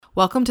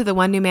Welcome to the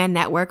One New Man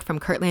Network from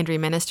Kurt Landry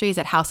Ministries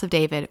at House of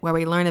David, where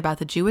we learn about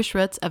the Jewish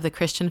roots of the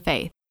Christian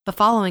faith. The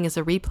following is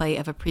a replay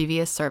of a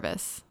previous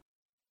service.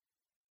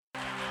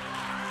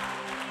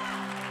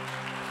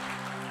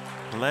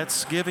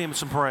 Let's give him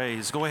some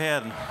praise. Go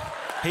ahead.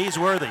 He's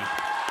worthy.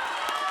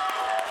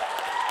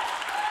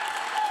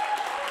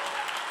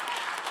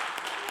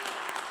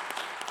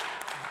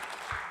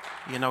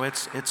 You know,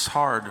 it's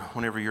hard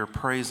whenever you're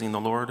praising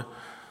the Lord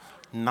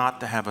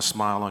not to have a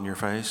smile on your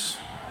face.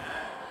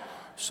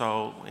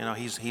 So, you know,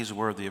 he's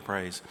worthy of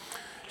praise.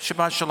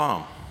 Shabbat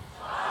Shalom.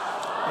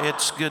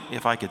 It's good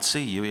if I could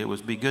see you. It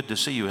would be good to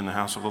see you in the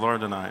house of the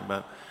Lord tonight.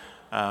 But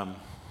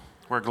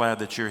we're glad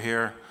that you're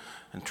here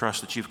and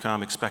trust that you've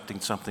come expecting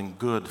something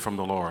good from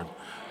the Lord.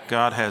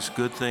 God has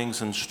good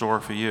things in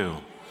store for you.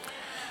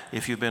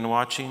 If you've been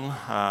watching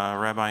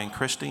Rabbi and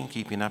Christy,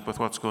 keeping up with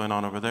what's going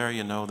on over there,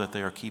 you know that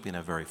they are keeping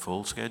a very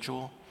full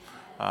schedule.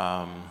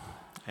 But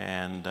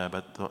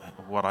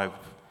what I've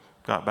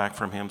got back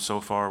from him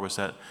so far was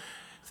that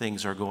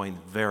things are going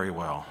very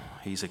well.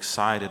 He's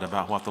excited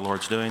about what the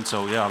Lord's doing.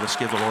 So yeah, let's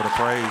give the Lord a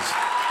praise.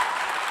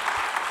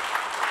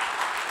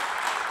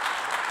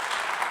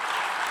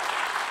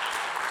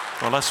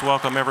 Well, let's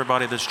welcome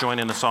everybody that's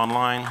joining us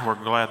online.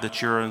 We're glad that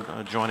you're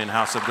joining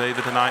House of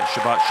David tonight.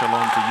 Shabbat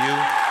Shalom to you.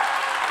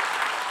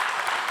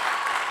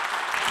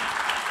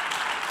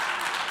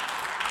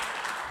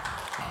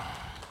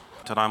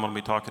 Tonight I'm going to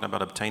be talking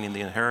about obtaining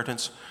the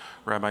inheritance.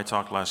 Rabbi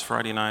talked last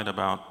Friday night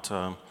about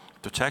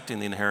protecting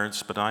the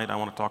inheritance, but tonight I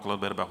want to talk a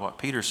little bit about what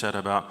Peter said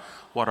about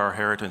what our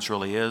inheritance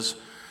really is,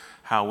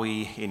 how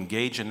we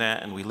engage in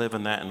that, and we live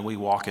in that, and we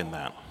walk in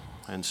that.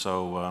 And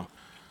so,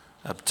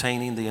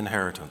 obtaining the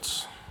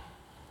inheritance.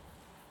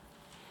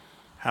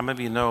 How many of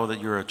you know that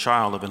you're a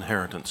child of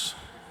inheritance?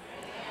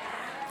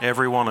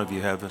 Every one of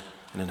you have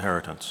an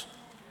inheritance.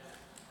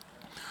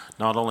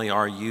 Not only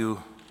are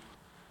you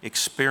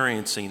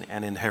experiencing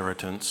an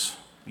inheritance,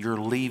 you're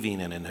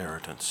leaving an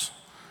inheritance.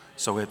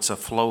 So it's a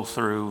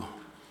flow-through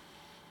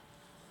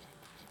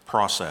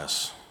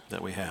process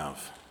that we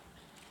have.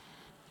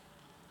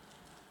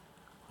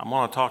 I'm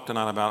going to talk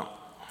tonight about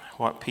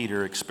what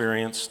Peter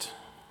experienced.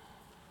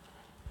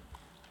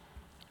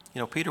 You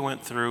know, Peter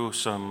went through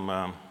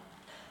some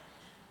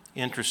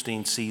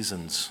interesting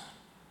seasons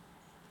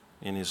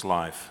in his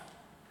life.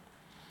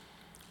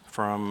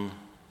 From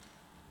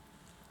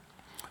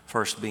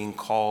first being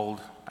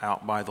called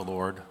out by the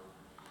Lord,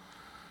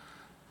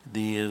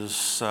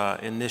 his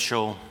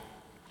initial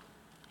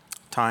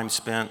time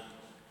spent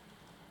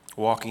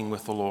walking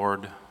with the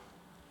Lord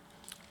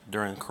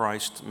during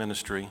Christ's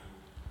ministry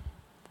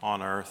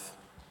on earth,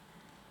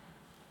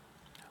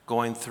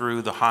 going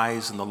through the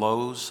highs and the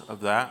lows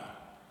of that,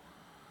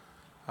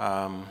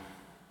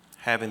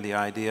 having the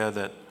idea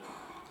that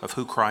of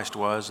who Christ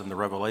was and the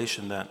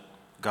revelation that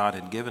God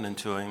had given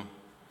into him.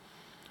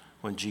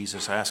 When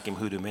Jesus asked him,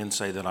 "Who do men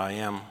say that I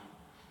am?"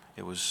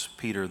 it was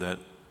Peter that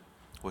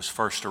was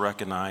first to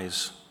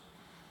recognize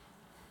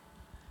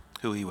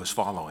who he was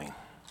following.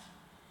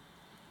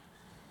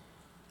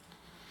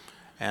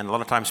 And a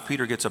lot of times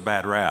Peter gets a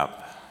bad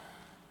rap.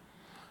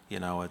 You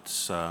know,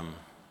 it's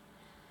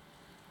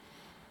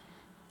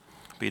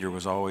Peter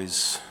was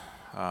always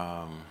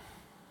kind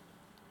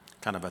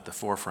of at the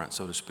forefront,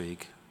 so to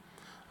speak,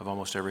 of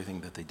almost everything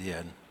that they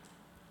did.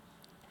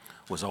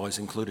 Was always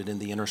included in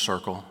the inner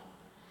circle.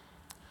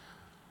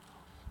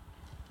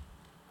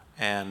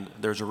 And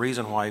there's a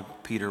reason why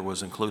Peter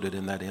was included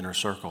in that inner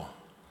circle.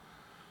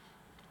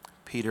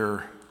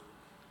 Peter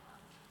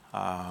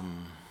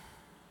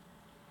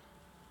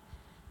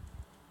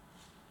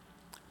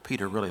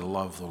really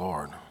loved the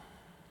Lord.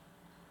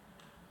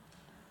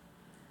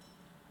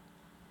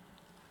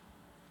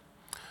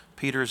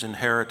 Peter's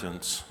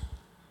inheritance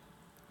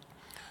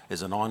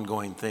is an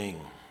ongoing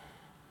thing.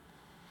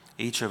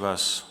 Each of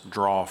us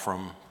draw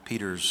from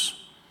Peter's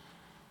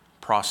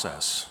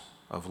process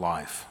of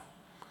life,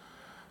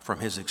 from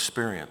his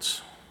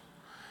experience.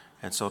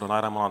 And so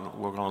tonight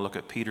we're going to look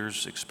at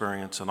Peter's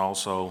experience and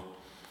also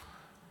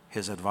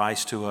his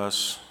advice to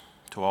us,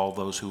 to all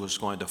those who was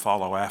going to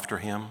follow after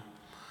him.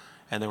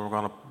 And then we're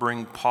going to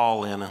bring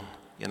Paul in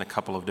a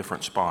couple of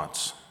different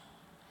spots,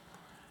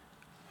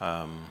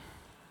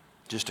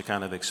 just to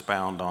kind of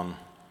expound on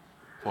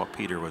what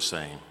Peter was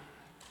saying.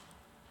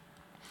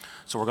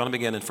 So we're going to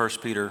begin in 1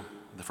 Peter,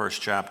 the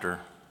first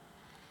chapter,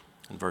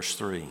 in verse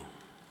 3.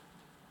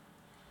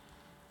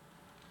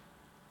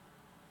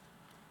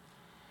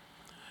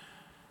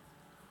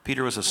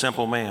 Peter was a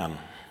simple man,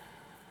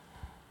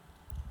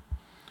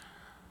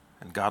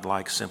 and God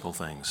likes simple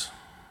things.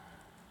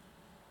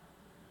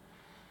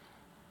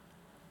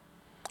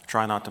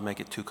 Try not to make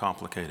it too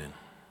complicated.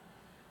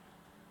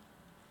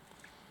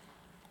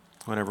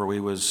 Whenever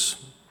we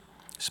was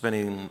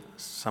spending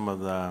some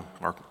of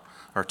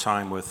our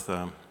time with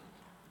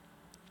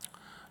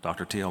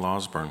Dr. T.L.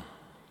 Osborne,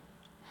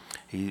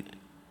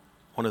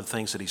 one of the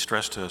things that he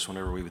stressed to us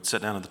whenever we would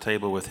sit down at the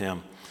table with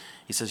him,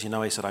 he says,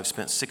 I've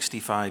spent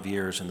 65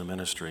 years in the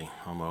ministry,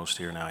 almost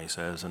here now, he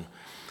says, and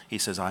he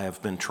says, I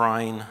have been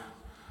trying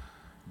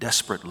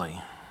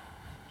desperately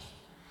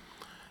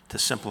to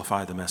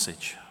simplify the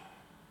message.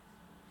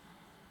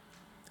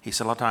 He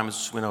said, a lot of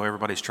times we know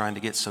everybody's trying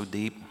to get so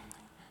deep.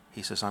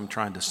 He says, I'm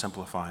trying to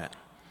simplify it,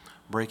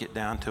 break it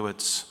down to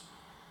its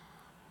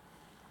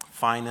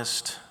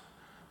finest,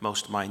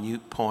 most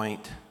minute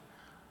point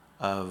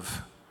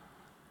of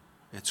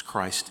it's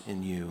Christ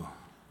in you,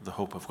 the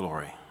hope of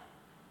glory.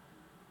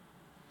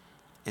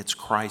 It's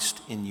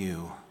Christ in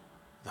you,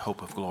 the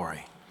hope of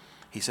glory.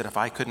 He said, if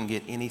I couldn't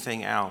get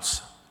anything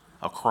else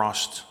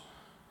across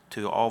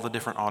to all the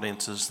different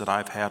audiences that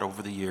I've had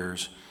over the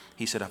years,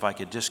 he said, if I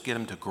could just get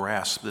them to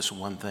grasp this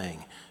one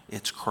thing,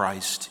 it's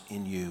Christ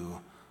in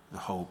you, the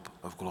hope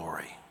of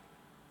glory.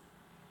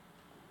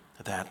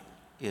 That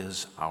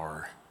is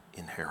our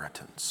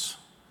inheritance.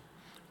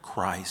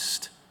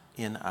 Christ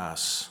in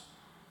us,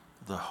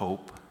 the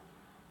hope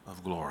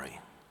of glory.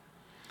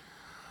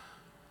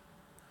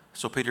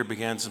 So Peter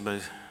begins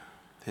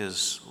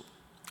his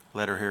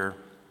letter here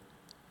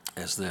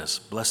as this: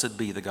 Blessed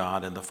be the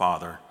God and the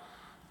Father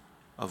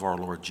of our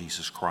Lord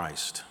Jesus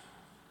Christ.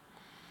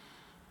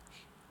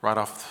 Right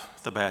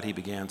off the bat, he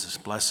begins as,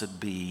 Blessed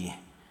be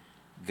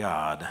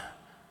God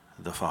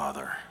the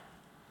Father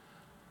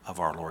of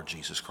our Lord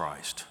Jesus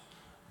Christ.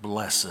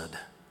 Blessed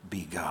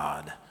be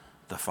God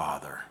the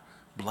Father.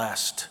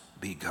 Blessed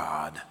be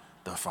God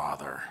the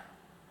Father,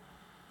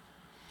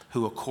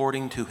 who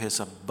according to his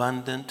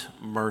abundant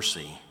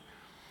mercy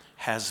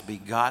has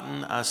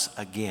begotten us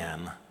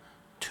again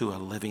to a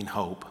living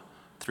hope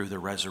through the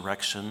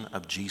resurrection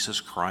of Jesus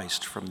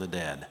Christ from the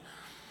dead,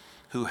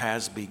 who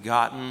has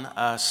begotten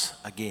us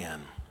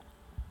again.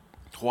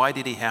 Why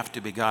did he have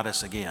to begot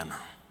us again?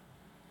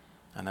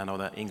 And I know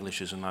that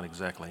English is not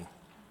exactly.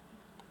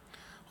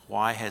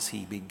 Why has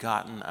he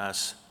begotten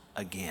us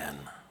again?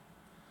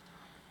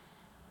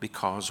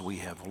 Because we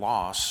have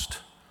lost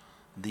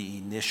the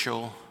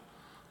initial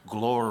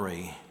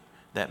glory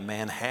that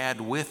man had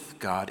with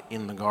God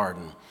in the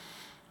garden.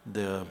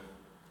 The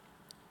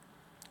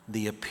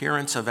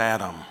appearance of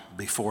Adam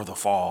before the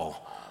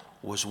fall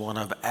was one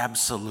of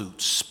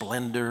absolute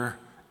splendor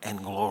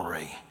and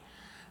glory.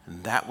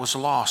 And that was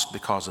lost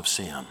because of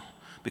sin,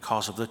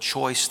 because of the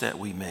choice that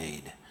we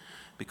made,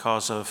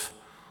 because of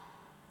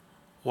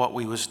what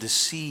we was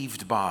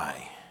deceived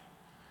by.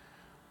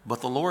 But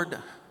the Lord,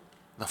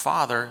 the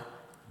Father,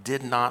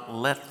 did not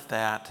let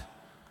that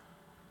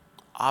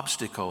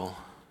obstacle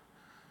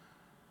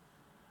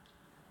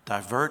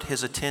divert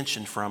his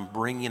attention from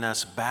bringing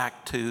us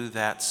back to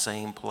that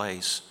same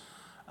place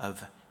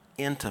of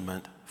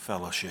intimate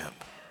fellowship.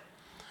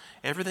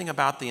 Everything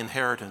about the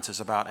inheritance is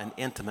about an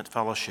intimate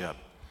fellowship.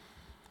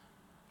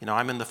 You know,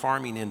 I'm in the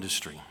farming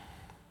industry.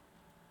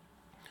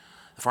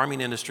 The farming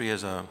industry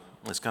is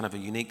kind of a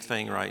unique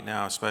thing right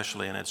now,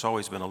 especially, and it's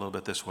always been a little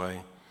bit this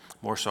way,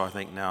 more so I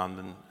think now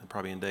than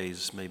probably in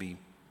days maybe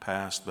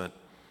past, but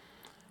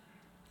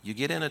you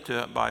get into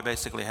it by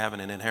basically having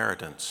an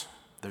inheritance.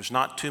 There's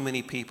not too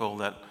many people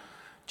that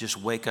just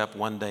wake up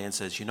one day and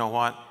says, you know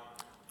what,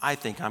 I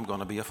think I'm going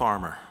to be a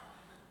farmer.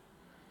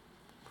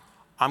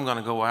 I'm going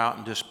to go out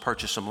and just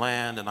purchase some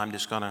land, and I'm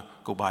just going to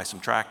go buy some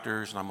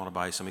tractors, and I'm going to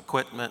buy some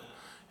equipment,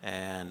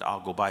 and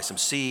I'll go buy some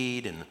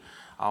seed, and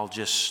I'll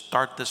just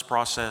start this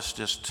process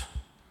just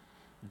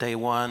day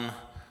one.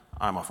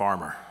 I'm a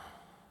farmer.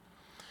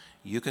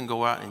 You can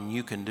go out and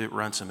you can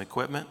run some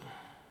equipment.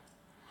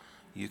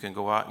 You can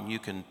go out and you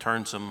can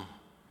turn some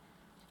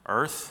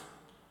earth,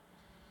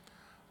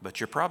 but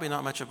you're probably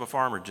not much of a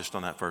farmer just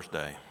on that first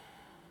day.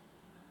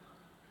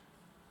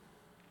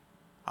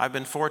 I've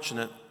been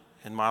fortunate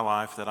in my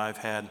life that I've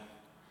had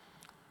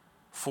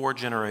 4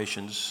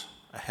 generations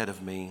ahead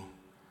of me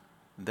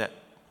that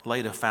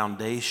laid a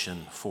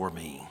foundation for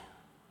me.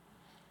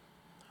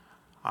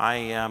 I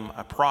am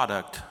a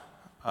product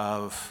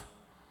of,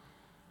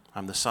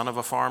 I'm the son of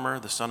a farmer,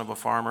 the son of a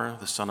farmer,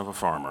 the son of a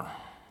farmer.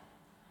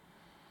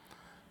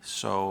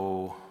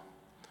 So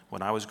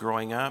when I was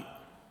growing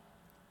up,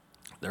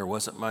 there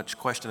wasn't much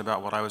question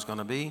about what I was going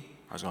to be.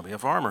 I was going to be a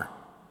farmer.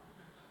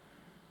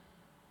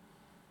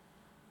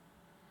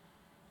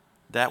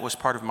 That was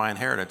part of my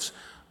inheritance.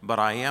 But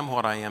I am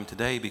what I am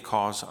today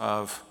because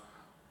of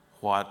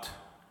what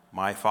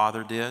my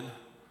father did,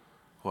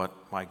 what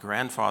my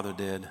grandfather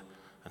did,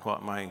 and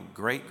what my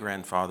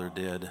great-grandfather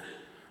did,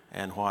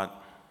 and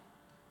what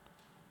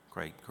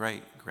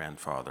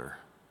great-great-grandfather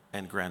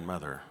and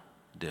grandmother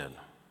did.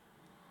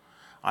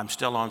 I'm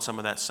still on some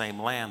of that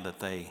same land that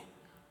they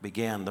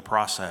began the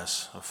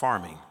process of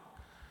farming.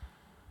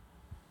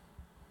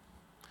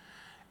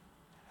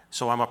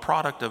 So I'm a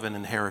product of an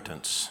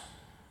inheritance.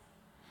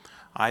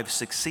 I've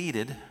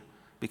succeeded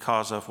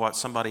because of what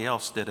somebody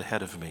else did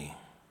ahead of me.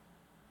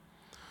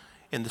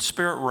 In the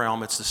spirit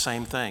realm, it's the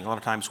same thing. A lot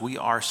of times we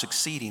are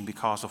succeeding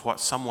because of what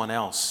someone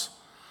else,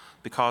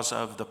 because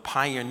of the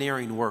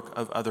pioneering work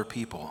of other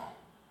people.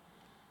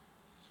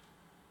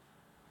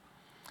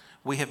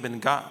 We have been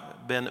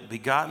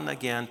begotten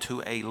again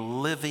to a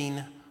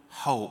living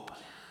hope.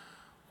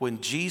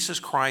 When Jesus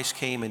Christ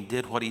came and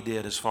did what he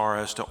did as far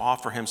as to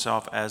offer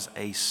himself as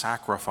a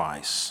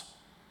sacrifice,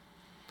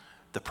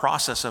 the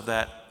process of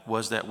that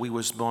was that we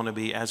was going to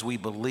be, as we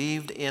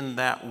believed in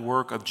that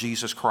work of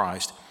Jesus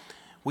Christ,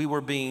 we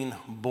were being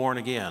born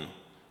again.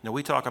 Now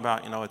we talk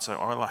about,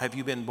 have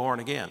you been born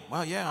again?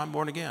 Well, yeah, I'm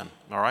born again,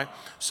 all right?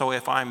 So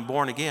if I'm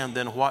born again,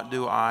 then what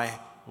do I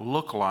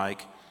look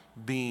like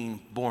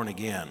being born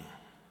again?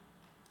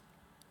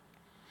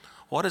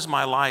 What does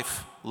my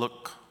life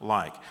look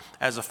like?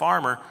 As a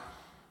farmer,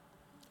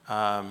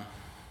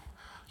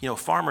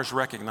 farmers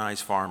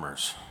recognize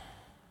farmers.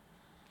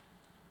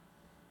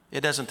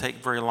 It doesn't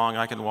take very long.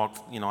 I can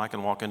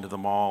walk into the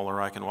mall,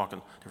 or I can walk in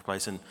a different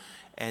place,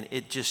 and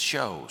it just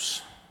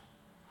shows.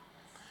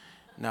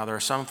 Now, there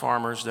are some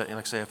farmers that,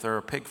 like say, if they're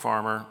a pig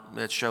farmer,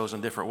 it shows in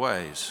different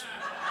ways.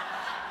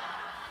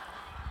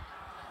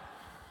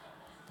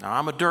 Now,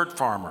 I'm a dirt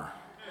farmer,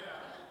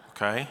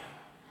 okay?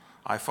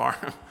 I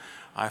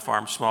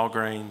farm small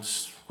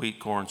grains, wheat,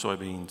 corn,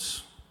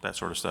 soybeans, that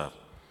sort of stuff.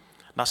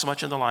 Not so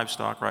much in the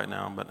livestock right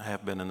now, but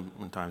have been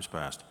in times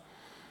past.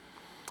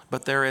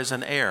 But there is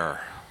an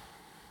air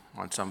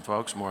on some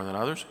folks more than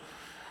others.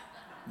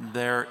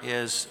 There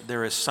is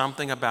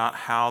something about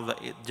how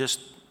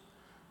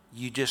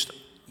you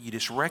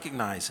just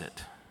recognize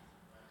it.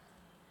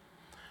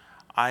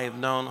 I have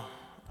known,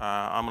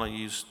 I'm going to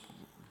use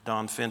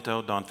Don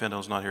Finto. Don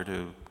Finto's not here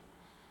to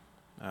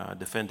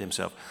defend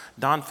himself.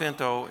 Don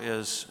Finto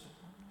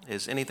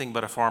is anything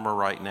but a farmer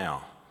right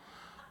now.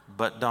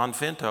 But Don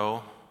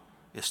Finto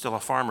is still a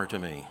farmer to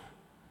me.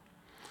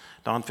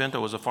 Don Finto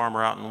was a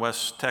farmer out in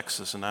West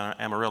Texas, in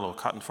Amarillo, a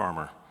cotton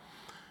farmer.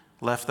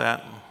 Left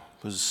that,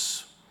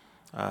 was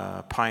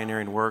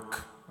pioneering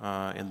work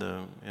in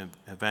the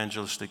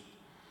evangelistic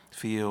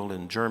field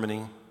in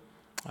Germany.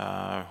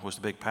 Was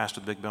the big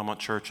pastor of the Big Belmont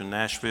Church in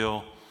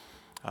Nashville.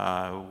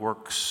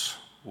 Works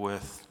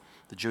with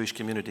the Jewish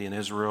community in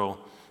Israel.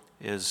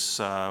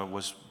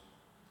 Was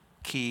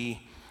key.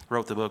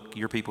 Wrote the book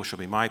 "Your People Shall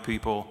Be My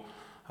People."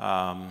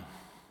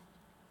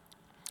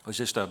 Was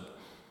just a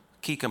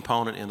key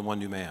component in the One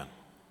New Man.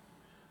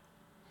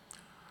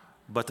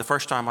 But the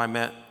first time I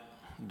met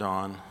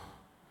Don,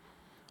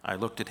 I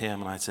looked at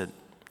him and I said,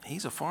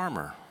 he's a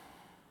farmer.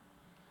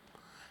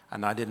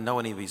 And I didn't know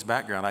any of his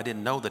background. I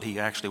didn't know that he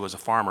actually was a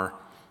farmer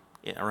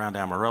around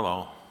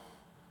Amarillo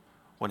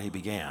when he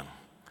began.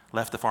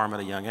 Left the farm at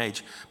a young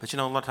age. But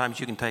a lot of times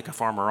you can take a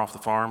farmer off the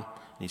farm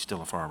and he's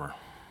still a farmer.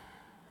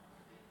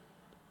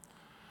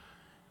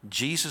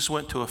 Jesus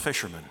went to a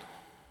fisherman.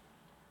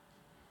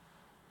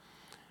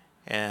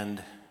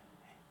 And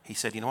he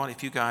said, you know what,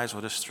 if you guys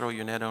will just throw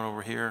your net on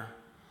over here,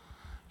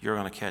 you're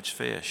going to catch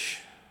fish.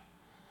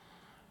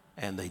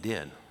 And they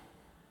did.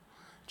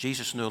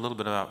 Jesus knew a little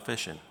bit about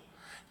fishing.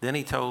 Then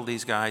he told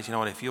these guys, you know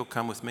what, if you'll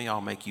come with me,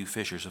 I'll make you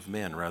fishers of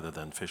men rather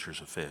than fishers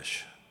of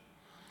fish.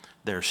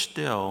 They're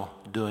still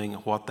doing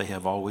what they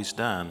have always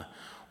done,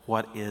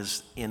 what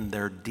is in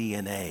their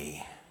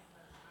DNA.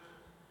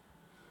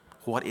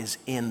 What is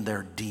in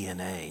their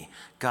DNA.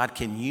 God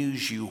can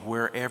use you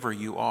wherever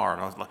you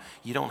are.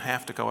 You don't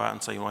have to go out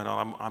and say,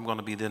 well, I'm going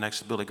to be the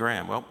next Billy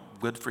Graham. Well,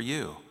 good for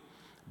you.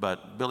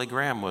 But Billy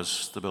Graham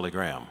was the Billy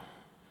Graham.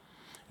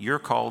 You're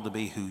called to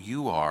be who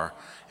you are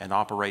and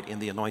operate in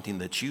the anointing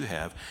that you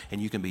have, and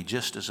you can be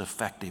just as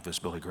effective as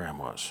Billy Graham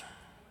was.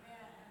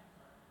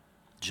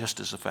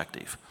 Just as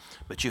effective.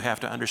 But you have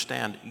to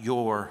understand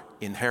your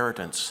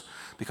inheritance,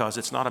 because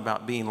it's not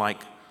about being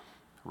like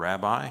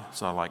Rabbi.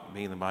 It's not like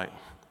being like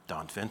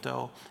Don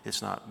Finto.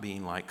 It's not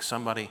being like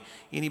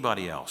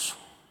anybody else.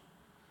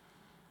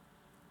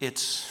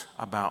 It's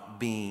about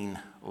being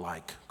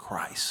like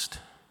Christ.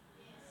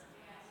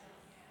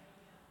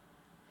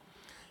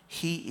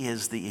 He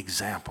is the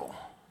example.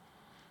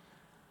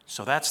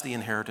 So that's the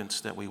inheritance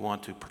that we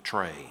want to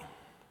portray.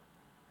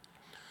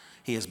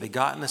 He has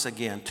begotten us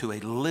again to a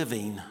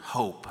living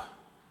hope.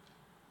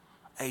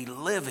 A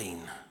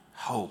living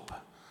hope.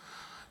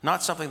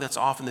 Not something that's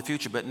off in the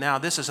future, but now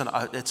this is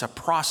it's a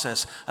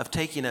process of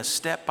taking us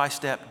step by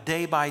step,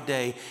 day by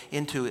day,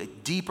 into a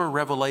deeper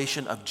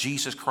revelation of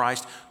Jesus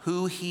Christ,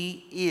 who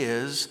he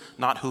is,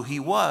 not who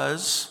he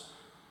was.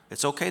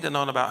 It's okay to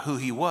know about who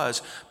he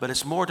was, but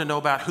it's more to know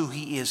about who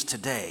he is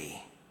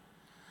today.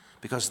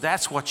 Because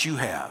that's what you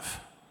have.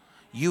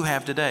 You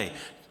have today.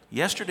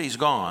 Yesterday's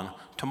gone.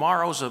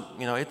 Tomorrow's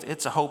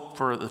it's a hope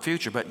for the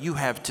future, but you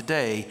have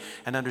today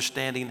an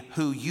understanding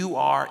who you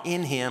are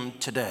in him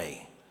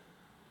today.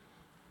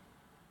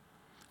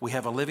 We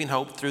have a living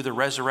hope through the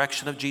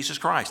resurrection of Jesus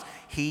Christ.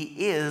 He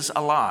is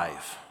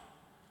alive.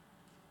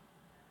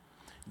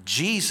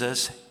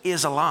 Jesus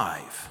is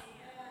alive.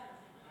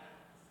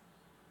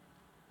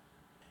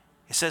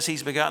 It says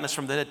he's begotten us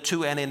from the dead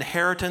to an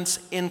inheritance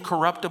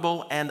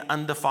incorruptible and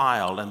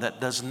undefiled, and that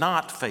does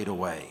not fade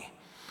away.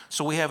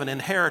 So we have an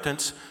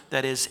inheritance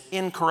that is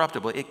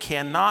incorruptible. It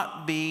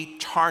cannot be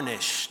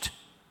tarnished.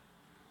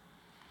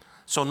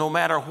 So no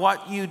matter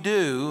what you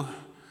do,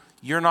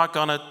 you're not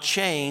going to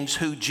change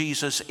who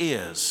Jesus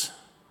is.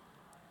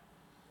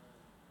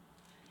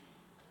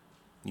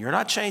 You're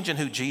not changing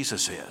who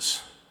Jesus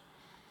is.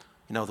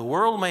 The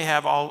world may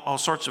have all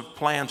sorts of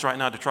plans right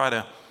now to try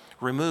to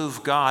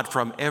remove God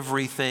from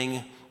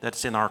everything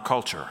that's in our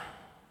culture.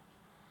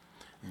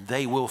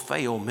 they will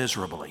fail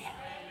miserably.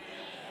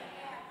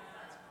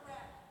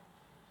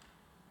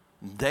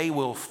 They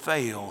will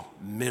fail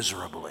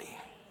miserably.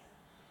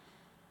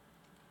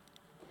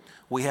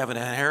 We have an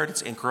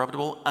inheritance,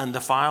 incorruptible,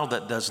 undefiled,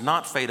 that does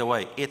not fade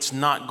away. It's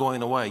not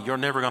going away. You're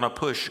never going to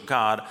push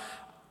God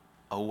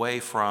away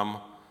from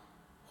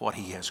what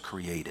he has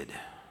created.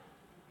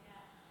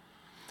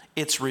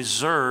 It's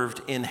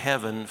reserved in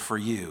heaven for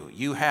you.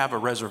 You have a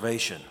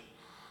reservation.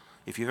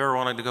 If you've ever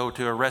wanted to go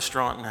to a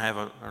restaurant and have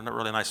a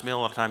really nice meal,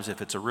 a lot of times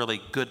if it's a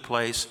really good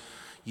place,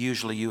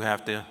 usually you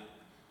have to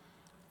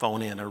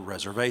phone in a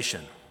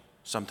reservation,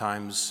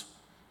 sometimes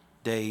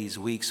days,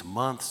 weeks,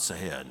 months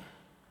ahead.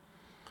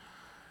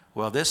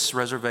 Well, this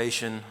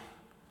reservation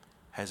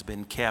has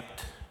been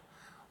kept,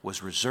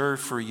 was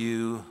reserved for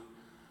you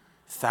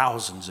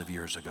thousands of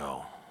years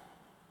ago.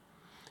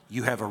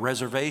 You have a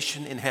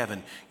reservation in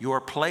heaven. Your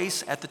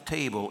place at the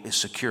table is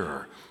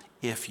secure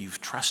if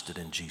you've trusted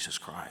in Jesus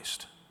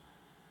Christ.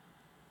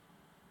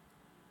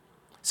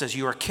 It says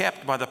you are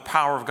kept by the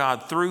power of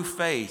God through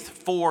faith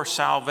for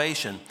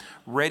salvation,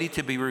 ready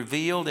to be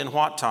revealed in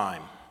what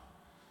time?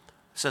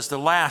 It says the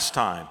last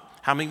time.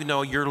 How many of you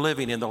know you're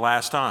living in the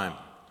last time?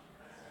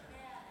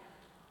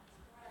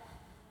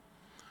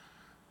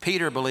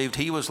 Peter believed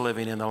he was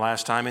living in the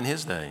last time in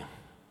his day.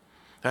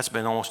 That's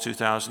been almost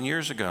 2,000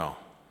 years ago.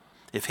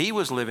 If he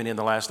was living in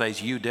the last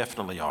days, you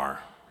definitely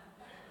are.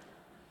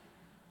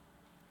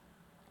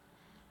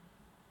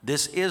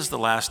 This is the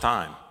last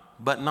time,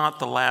 but not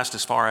the last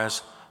as far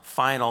as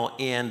final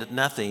end,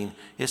 nothing.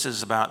 This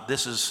is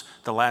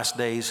the last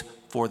days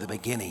for the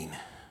beginning.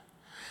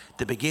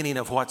 The beginning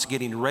of what's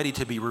getting ready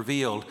to be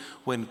revealed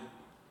when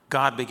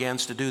God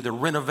begins to do the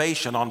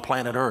renovation on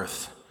planet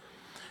Earth.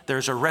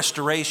 There's a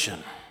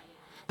restoration.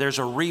 There's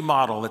a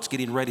remodel that's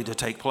getting ready to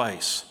take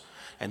place.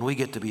 And we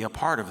get to be a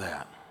part of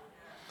that.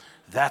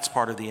 That's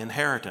part of the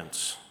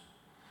inheritance.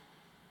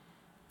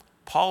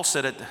 Paul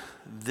said it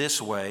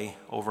this way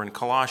over in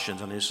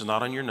Colossians, and this is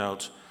not on your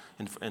notes,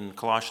 in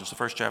Colossians, the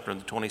first chapter, in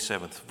the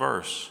 27th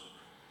verse.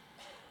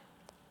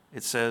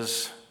 It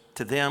says,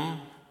 to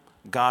them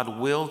God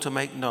willed to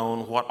make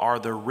known what are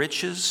the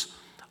riches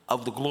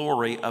of the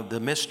glory of the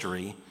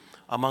mystery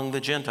among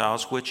the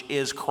Gentiles, which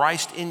is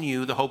Christ in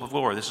you, the hope of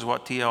glory. This is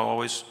what TL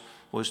always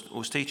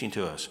was teaching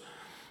to us,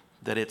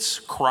 that it's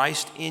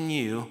Christ in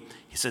you.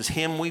 He says,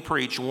 him we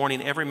preach,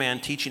 warning every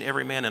man, teaching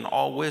every man in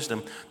all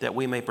wisdom, that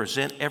we may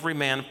present every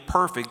man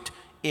perfect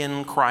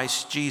in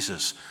Christ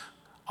Jesus.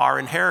 Our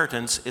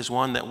inheritance is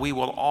one that we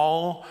will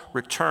all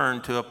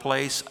return to a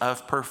place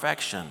of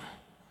perfection.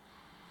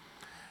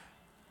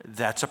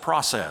 That's a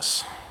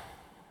process.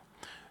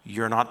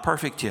 You're not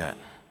perfect yet.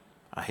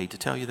 I hate to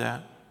tell you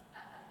that,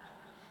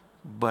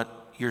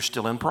 but you're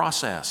still in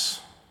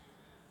process.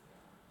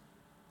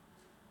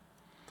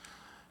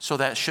 So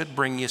that should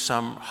bring you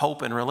some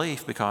hope and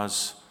relief,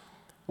 because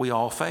we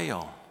all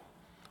fail.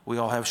 We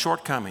all have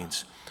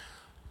shortcomings.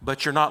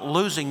 But you're not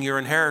losing your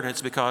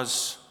inheritance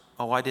because,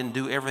 I didn't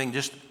do everything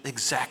just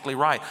exactly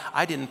right.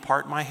 I didn't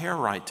part my hair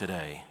right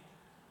today.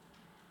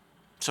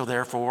 So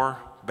therefore,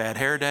 bad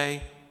hair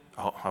day,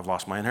 I've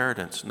lost my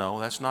inheritance. No,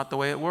 that's not the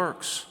way it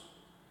works.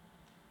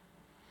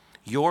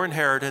 Your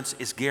inheritance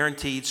is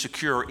guaranteed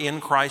secure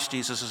in Christ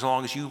Jesus as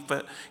long as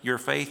your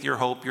faith, your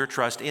hope, your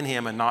trust in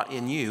him, and not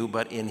in you,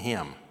 but in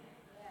him.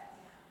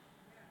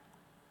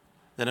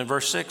 Then in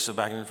verse 6 of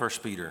back in 1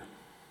 Peter,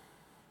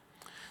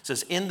 it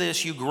says, in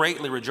this you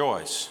greatly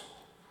rejoice.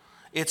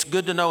 It's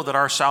good to know that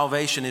our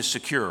salvation is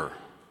secure.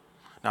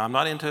 Now, I'm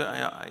not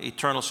into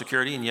eternal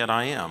security, and yet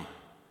I am.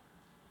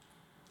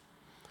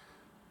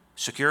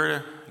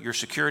 Your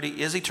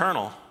security is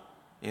eternal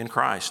in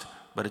Christ,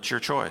 but it's your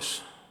choice.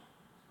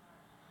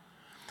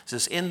 It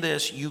says, in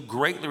this you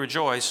greatly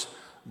rejoice,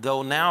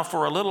 though now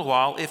for a little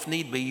while, if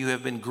need be, you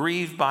have been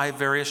grieved by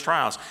various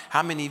trials.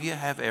 How many of you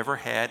have ever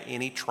had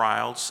any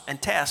trials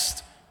and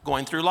tests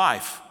going through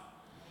life?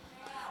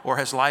 Or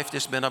has life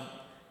just been a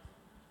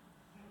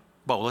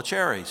bowl of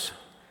cherries?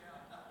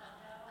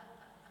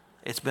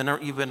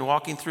 You've been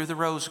walking through the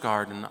rose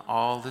garden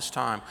all this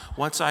time.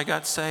 Once I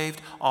got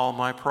saved, all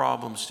my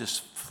problems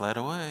just fled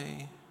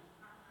away.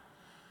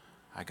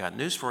 I got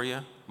news for you.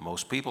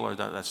 Most people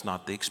that's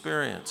not the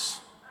experience.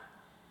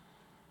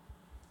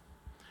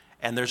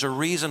 And there's a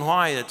reason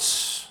why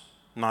it's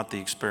not the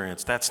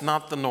experience. That's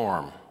not the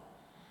norm.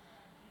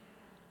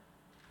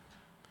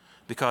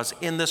 Because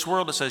in this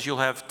world it says you'll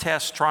have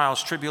tests,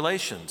 trials,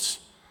 tribulations.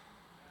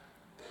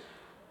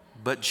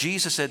 But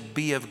Jesus said,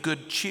 be of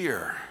good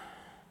cheer.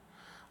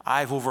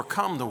 I've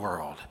overcome the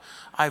world.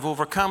 I've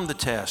overcome the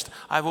test.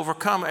 I've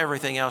overcome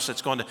everything else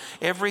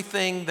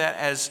everything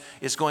that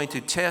is going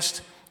to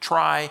test,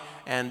 try,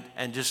 and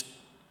just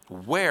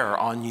wear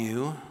on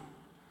you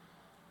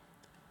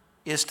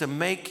is to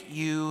make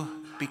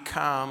you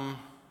become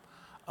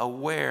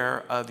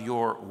aware of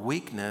your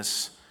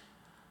weakness,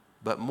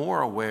 but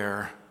more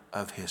aware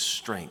of his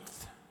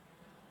strength.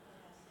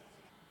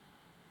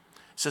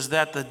 It says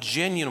that the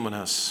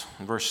genuineness,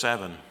 in verse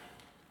 7,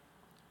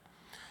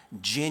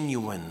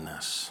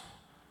 genuineness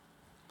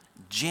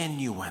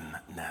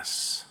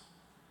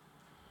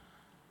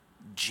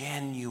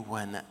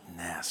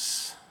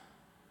genuineness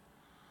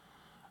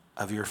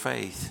of your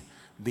faith,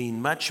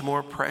 being much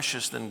more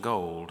precious than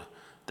gold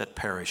that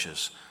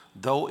perishes,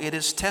 though it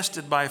is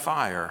tested by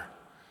fire,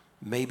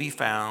 may be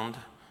found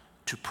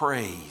to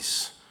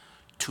praise,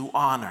 to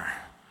honor,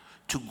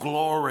 to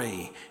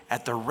glory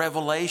at the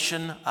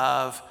revelation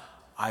of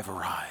I've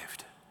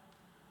arrived.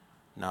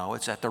 No,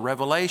 it's at the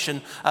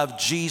revelation of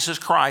Jesus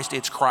Christ.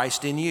 It's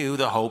Christ in you,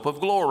 the hope of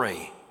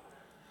glory.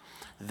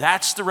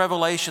 That's the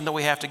revelation that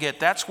we have to get.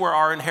 That's where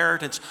our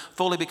inheritance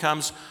fully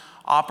becomes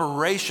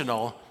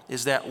operational,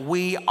 is that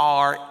we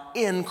are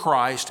in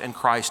Christ and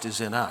Christ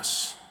is in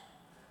us.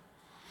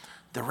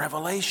 The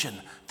revelation,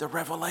 the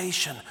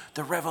revelation,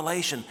 the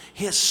revelation.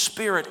 His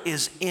Spirit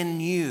is in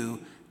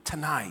you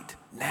tonight,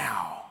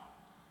 now.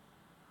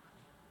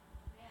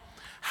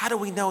 How do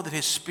we know that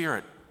His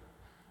Spirit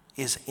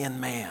is in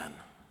man?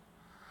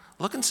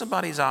 Look in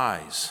somebody's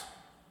eyes.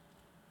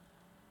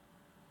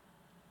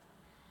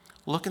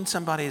 Look in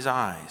somebody's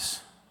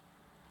eyes.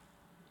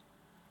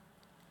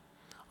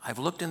 I've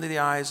looked into the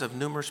eyes of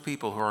numerous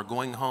people who are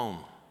going home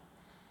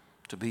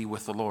to be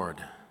with the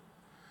Lord.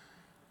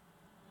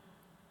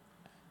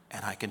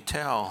 And I can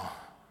tell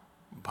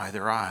by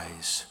their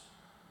eyes.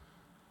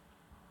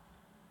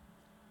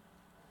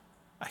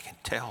 I can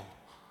tell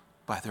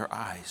by their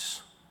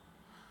eyes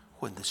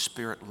when the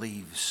Spirit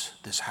leaves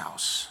this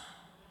house.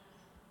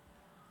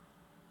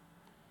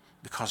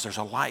 Because there's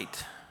a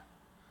light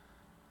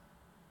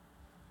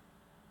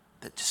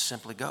that just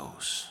simply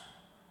goes.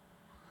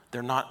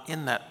 They're not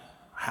in that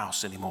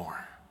house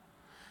anymore.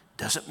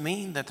 Doesn't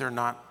mean that they're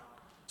not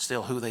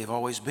still who they've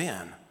always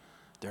been.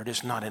 They're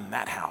just not in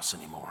that house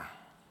anymore.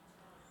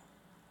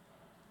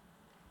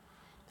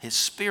 His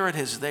Spirit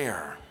is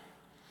there.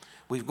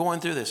 We've gone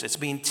through this. It's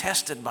being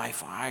tested by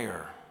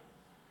fire.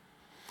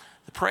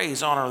 The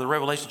praise, honor, the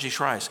revelation of Jesus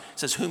Christ. It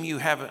says, whom you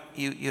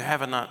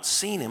have not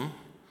seen Him.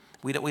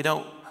 We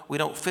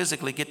don't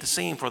physically get to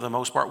see Him for the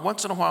most part.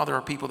 Once in a while, there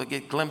are people that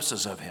get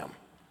glimpses of Him.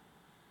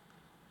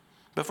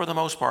 But for the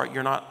most part,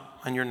 you're not,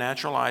 in your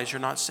natural eyes, you're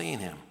not seeing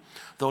Him.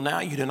 Though now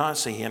you do not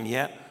see Him,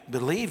 yet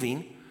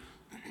believing,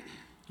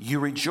 you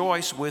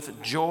rejoice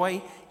with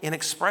joy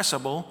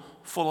inexpressible,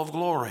 full of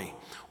glory.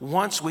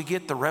 Once we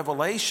get the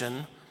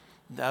revelation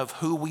of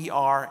who we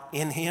are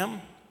in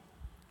Him,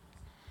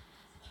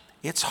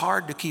 it's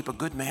hard to keep a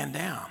good man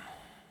down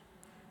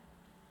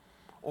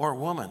or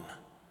woman.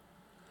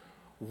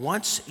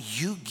 Once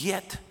you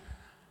get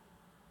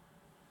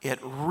it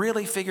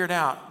really figured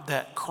out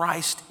that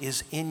Christ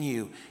is in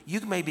you, you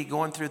may be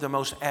going through the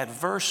most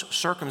adverse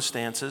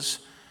circumstances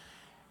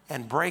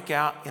and break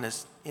out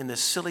in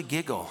this silly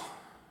giggle.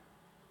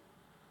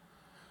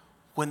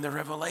 When the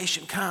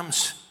revelation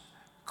comes,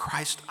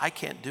 Christ, I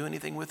can't do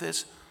anything with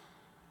this,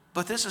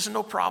 but this is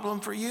no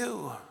problem for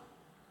you.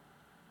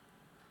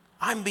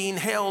 I'm being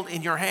held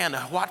in your hand.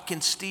 What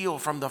can steal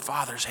from the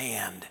Father's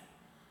hand?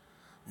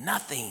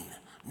 Nothing.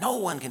 No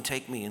one can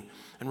take me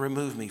and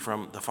remove me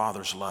from the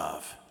Father's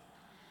love.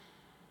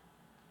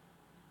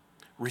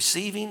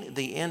 Receiving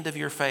the end of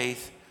your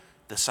faith,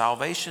 the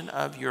salvation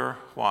of your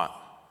what?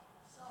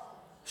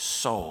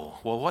 Soul.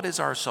 Well, what is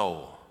our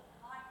soul?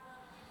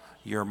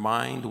 Your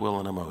mind, will,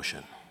 and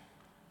emotion.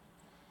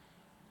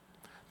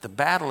 The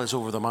battle is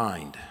over the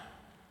mind.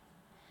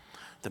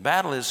 The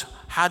battle is,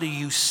 how do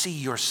you see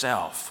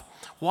yourself?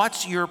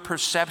 What's your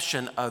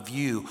perception of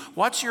you?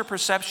 What's your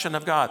perception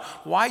of God?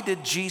 Why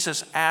did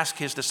Jesus ask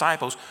His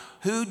disciples,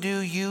 who do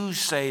you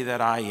say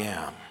that I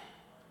am?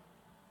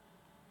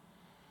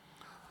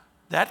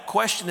 That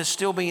question is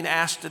still being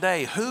asked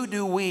today. Who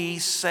do we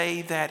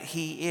say that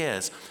He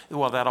is?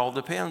 Well, that all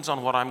depends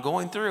on what I'm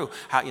going through.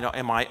 How,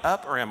 am I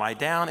up or am I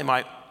down?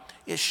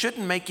 It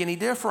shouldn't make any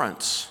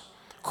difference.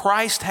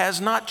 Christ has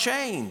not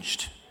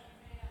changed.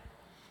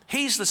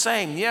 He's the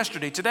same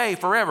yesterday, today,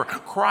 forever.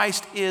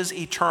 Christ is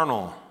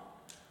eternal.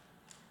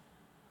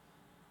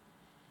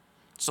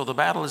 So the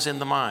battle is in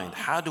the mind.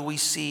 How do we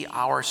see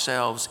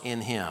ourselves in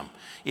Him?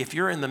 If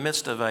you're in the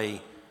midst of a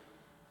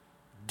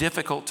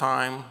difficult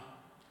time,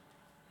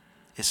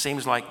 it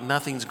seems like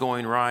nothing's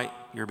going right,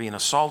 you're being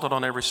assaulted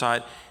on every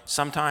side,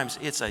 sometimes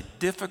it's a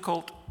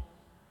difficult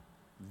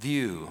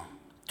view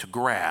to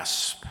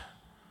grasp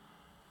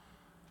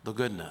the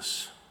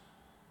goodness.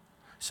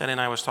 Sandy and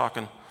I was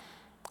talking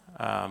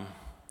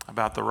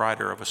about the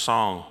writer of a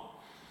song,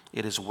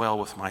 It Is Well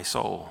With My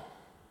Soul.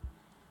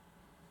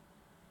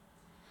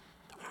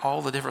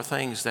 All the different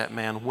things that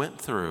man went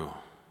through.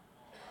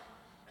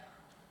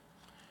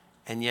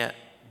 And yet,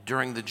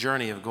 during the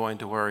journey of going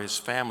to where his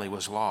family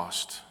was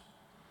lost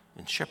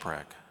in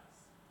shipwreck,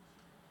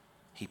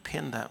 he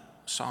penned that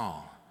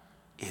song,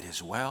 It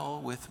Is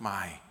Well With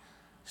My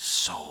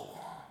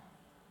Soul.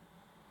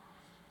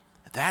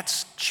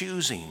 That's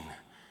choosing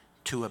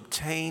to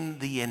obtain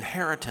the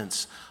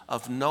inheritance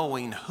of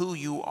knowing who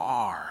you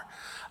are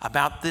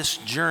about this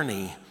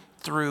journey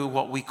through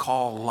what we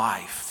call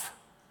life,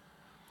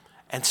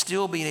 and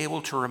still being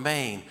able to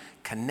remain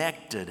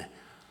connected,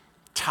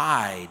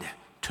 tied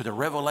to the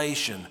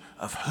revelation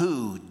of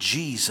who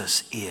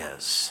Jesus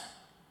is.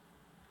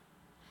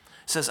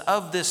 says,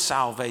 of this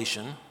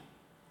salvation,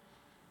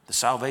 the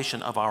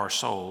salvation of our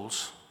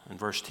souls, in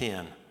verse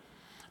 10,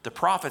 the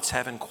prophets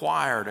have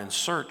inquired and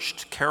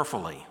searched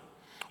carefully,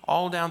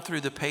 all down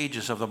through the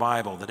pages of the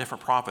Bible, the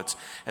different prophets,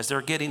 as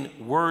they're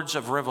getting words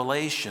of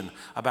revelation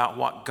about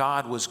what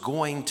God was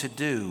going to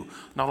do,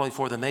 not only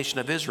for the nation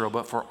of Israel,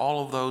 but for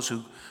all of those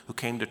who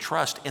came to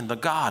trust in the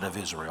God of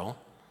Israel.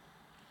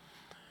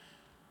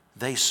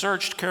 They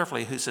searched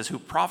carefully, who says, who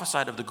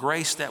prophesied of the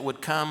grace that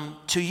would come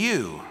to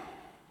you.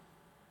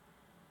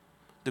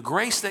 The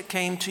grace that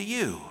came to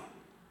you.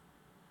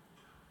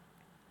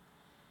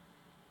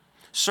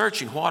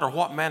 Searching what or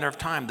what manner of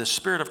time the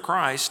Spirit of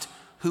Christ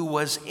who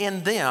was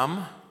in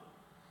them.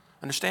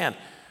 Understand,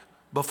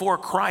 before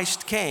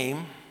Christ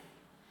came,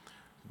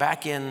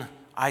 back in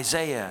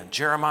Isaiah,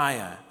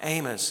 Jeremiah,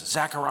 Amos,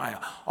 Zechariah,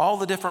 all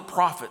the different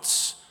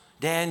prophets,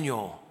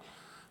 Daniel,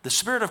 the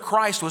Spirit of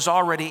Christ was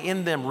already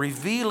in them,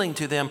 revealing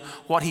to them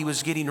what he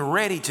was getting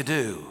ready to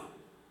do.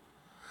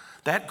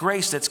 That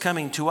grace that's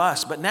coming to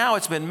us, but now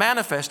it's been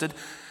manifested.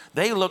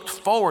 They looked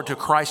forward to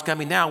Christ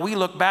coming. Now we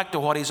look back to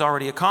what he's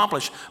already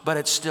accomplished, but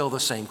it's still the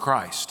same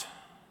Christ.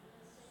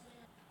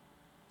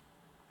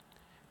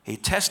 He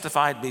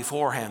testified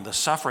beforehand the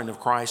suffering of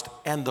Christ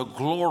and the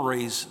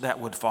glories that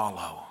would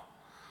follow.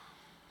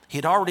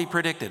 He'd already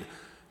predicted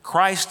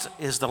Christ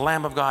is the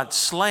Lamb of God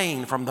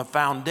slain from the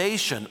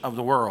foundation of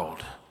the world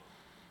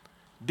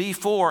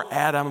before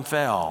Adam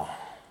fell.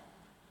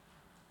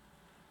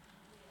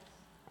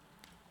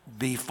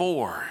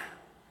 Before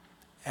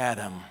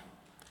Adam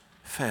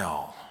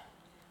fell.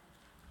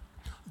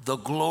 The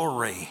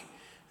glory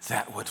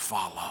that would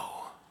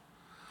follow.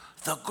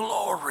 The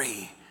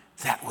glory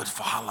that would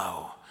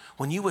follow.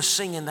 When you were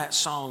singing that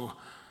song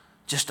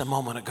just a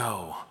moment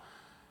ago,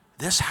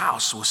 this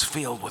house was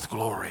filled with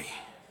glory.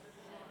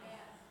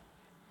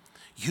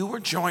 You were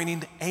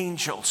joining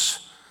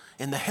angels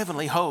in the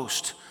heavenly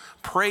host,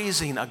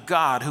 praising a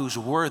God who's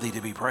worthy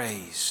to be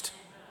praised.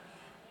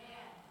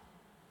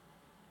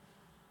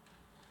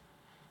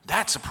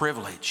 That's a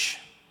privilege.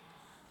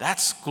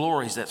 That's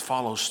glories that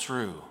follows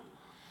through.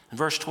 In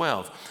verse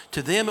 12,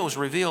 to them it was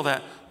revealed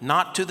that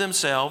not to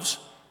themselves,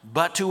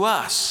 but to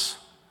us,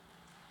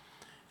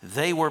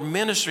 they were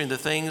ministering the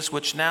things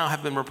which now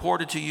have been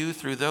reported to you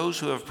through those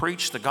who have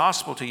preached the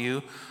gospel to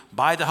you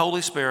by the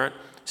Holy Spirit,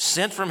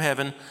 sent from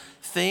heaven,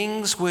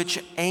 things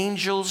which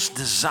angels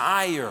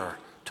desire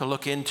to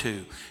look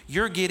into.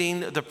 You're getting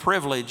the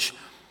privilege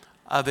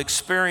of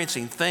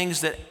experiencing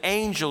things that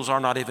angels are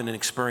not even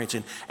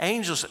experiencing.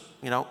 Angels,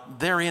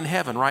 they're in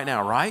heaven right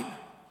now, right?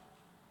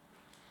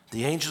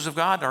 The angels of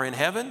God are in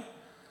heaven.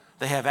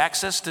 They have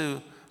access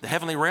to the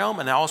heavenly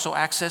realm and also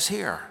access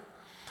here.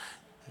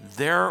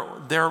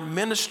 They're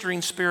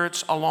ministering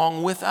spirits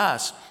along with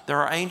us. There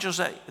are angels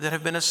that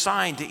have been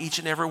assigned to each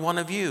and every one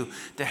of you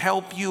to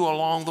help you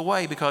along the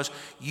way, because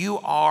you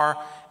are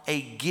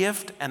a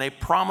gift and a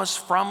promise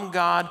from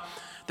God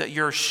that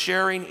you're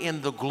sharing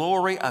in the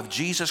glory of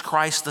Jesus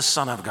Christ, the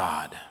Son of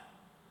God.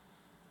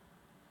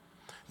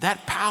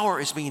 That power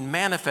is being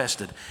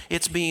manifested.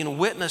 It's being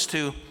witnessed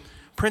to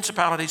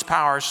principalities,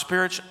 powers,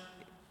 spirits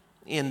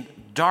in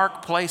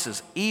dark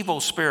places,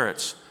 evil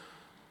spirits,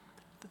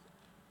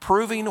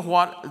 proving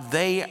what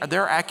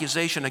their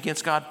accusation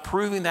against God,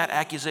 proving that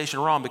accusation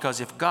wrong.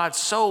 Because if God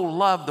so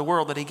loved the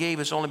world that he gave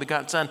his only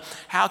begotten Son,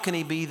 how can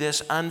he be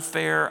this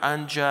unfair,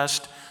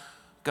 unjust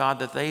God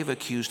that they've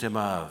accused him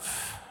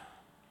of?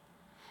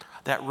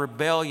 That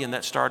rebellion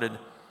that started,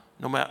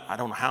 no matter, I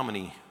don't know how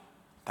many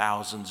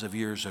thousands of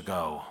years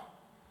ago,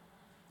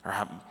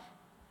 or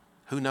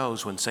who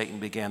knows when Satan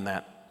began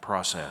that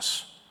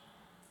process.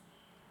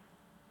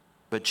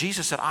 But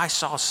Jesus said, I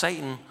saw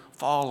Satan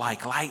fall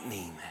like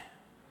lightning.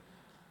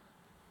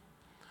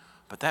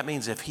 But that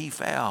means if he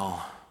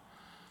fell,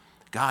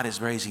 God is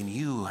raising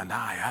you and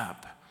I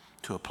up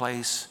to a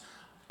place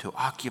to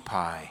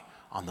occupy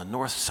on the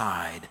north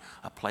side,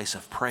 a place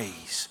of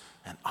praise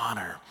and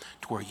honor,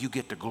 to where you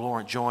get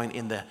to join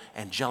in the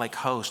angelic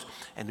host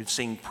and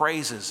sing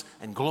praises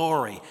and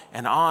glory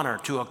and honor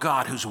to a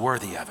God who's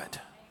worthy of it.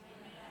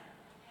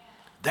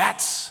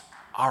 That's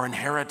our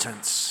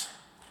inheritance.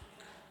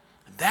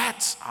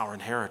 That's our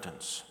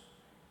inheritance.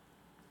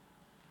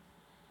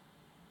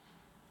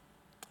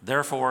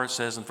 Therefore, it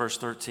says in verse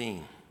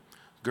 13,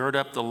 gird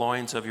up the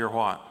loins of your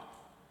what?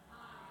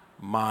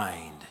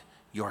 Mind,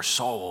 your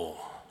soul.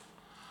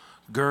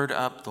 Gird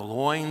up the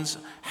loins.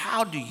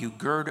 How do you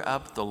gird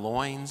up the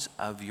loins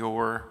of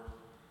your...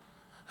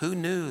 Who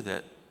knew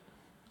that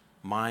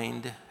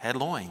mind had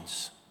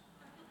loins?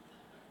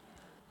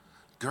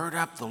 Gird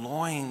up the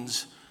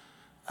loins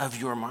of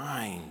your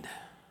mind.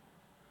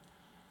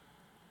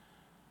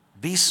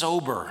 Be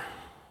sober.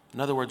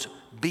 In other words,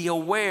 be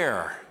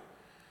aware.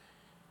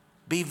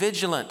 Be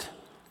vigilant.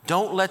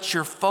 Don't let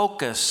your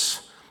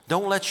focus,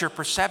 don't let your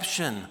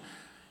perception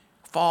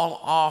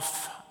fall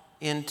off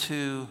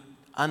into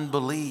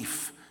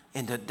unbelief,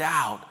 into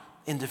doubt,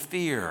 into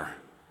fear.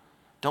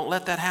 Don't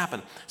let that happen.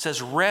 It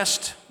says,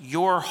 rest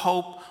your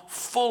hope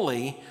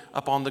fully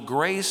upon the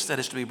grace that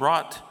is to be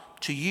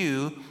brought to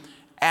you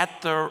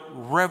at the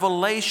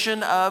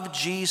revelation of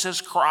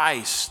Jesus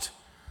Christ.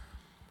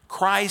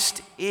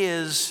 Christ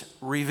is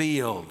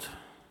revealed.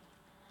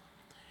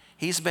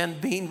 He's been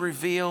being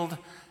revealed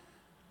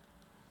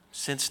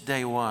since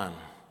day one.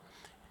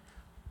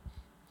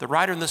 The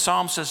writer in the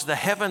Psalm says, the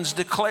heavens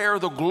declare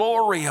the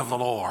glory of the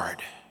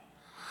Lord.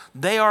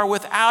 They are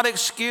without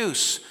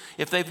excuse.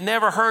 If they've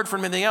never heard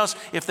from anything else,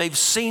 if they've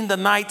seen the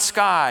night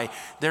sky,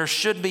 there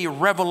should be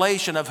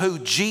revelation of who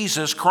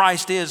Jesus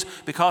Christ is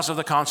because of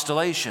the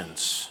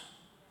constellations.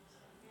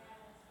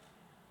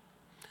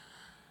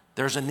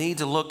 There's a need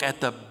to look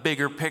at the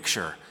bigger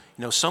picture.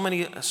 You know, so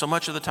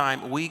much of the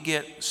time we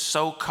get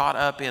so caught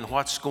up in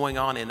what's going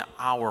on in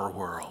our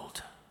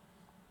world.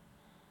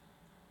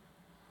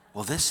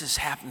 Well, this is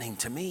happening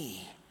to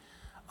me.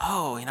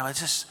 Oh, you know,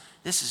 this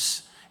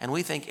is, and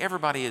we think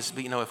everybody is,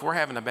 you know, if we're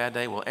having a bad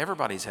day, well,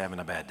 everybody's having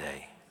a bad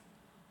day.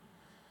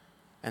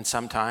 And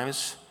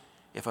sometimes,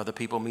 if other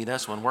people meet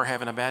us when we're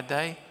having a bad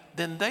day,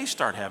 then they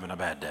start having a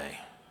bad day.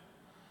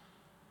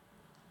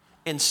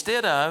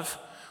 Instead of,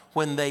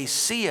 when they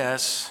see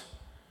us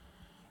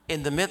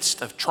in the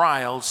midst of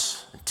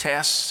trials and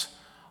tests,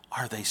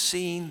 are they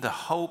seeing the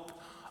hope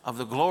of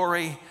the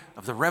glory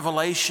of the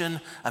revelation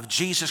of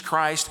Jesus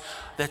Christ,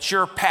 that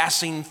you're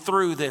passing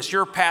through this,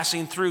 you're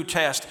passing through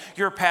tests,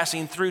 you're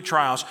passing through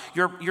trials,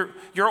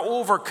 you're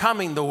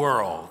overcoming the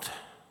world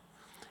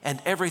and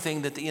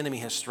everything that the enemy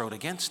has thrown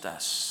against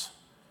us.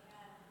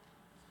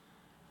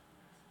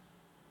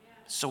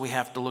 So we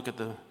have to look at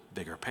the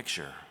bigger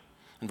picture.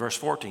 In verse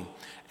 14,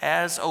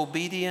 as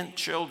obedient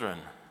children.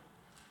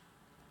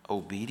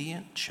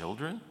 Obedient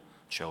children?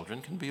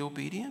 Children can be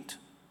obedient?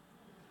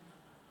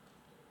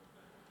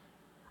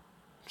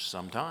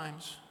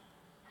 Sometimes.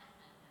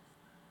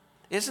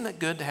 Isn't it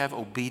good to have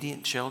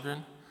obedient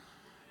children?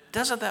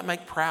 Doesn't that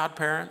make proud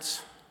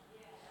parents?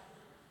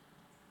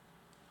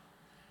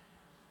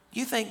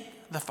 You think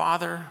the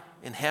Father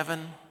in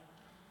heaven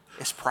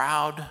is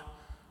proud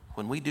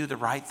when we do the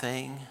right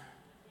thing?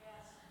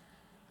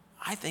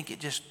 I think it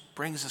just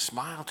brings a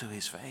smile to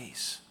his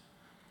face.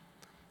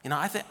 You know,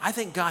 I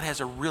think God has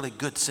a really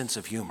good sense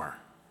of humor.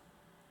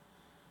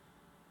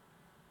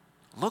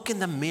 Look in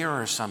the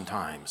mirror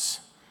sometimes.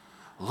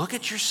 Look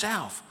at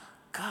yourself.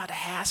 God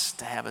has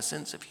to have a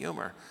sense of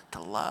humor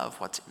to love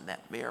what's in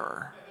that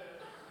mirror.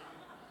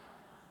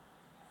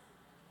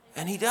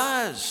 And he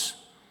does.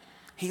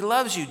 He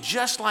loves you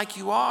just like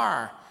you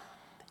are,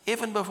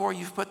 even before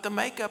you've put the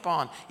makeup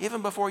on,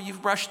 even before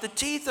you've brushed the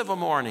teeth of a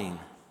morning.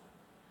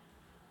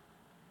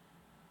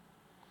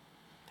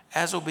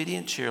 As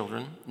obedient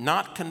children,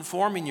 not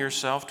conforming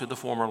yourself to the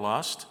former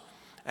lust,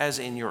 as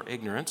in your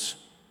ignorance,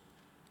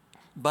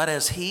 but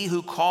as he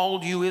who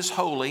called you is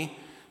holy,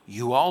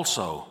 you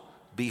also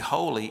be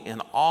holy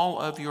in all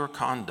of your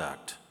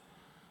conduct,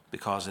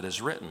 because it is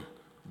written,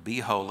 be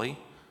holy,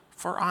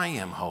 for I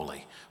am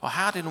holy. Well,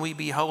 how can we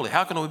be holy?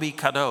 How can we be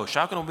kadosh?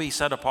 How can we be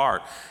set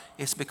apart?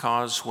 It's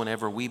because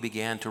whenever we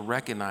began to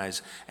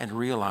recognize and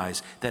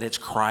realize that it's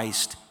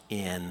Christ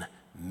in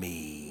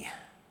me.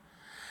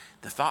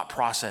 The thought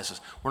processes,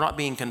 we're not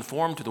being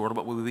conformed to the world,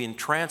 but we're being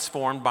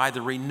transformed by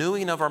the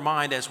renewing of our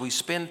mind as we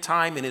spend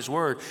time in his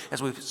word,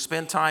 as we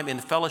spend time in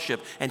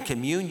fellowship and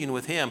communion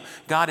with him.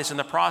 God is in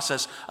the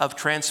process of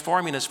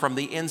transforming us from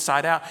the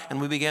inside out,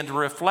 and we begin to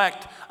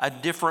reflect a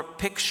different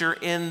picture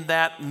in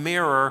that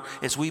mirror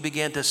as we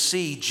begin to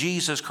see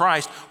Jesus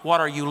Christ.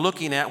 What are you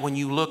looking at when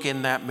you look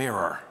in that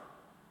mirror?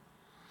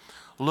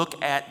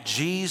 Look at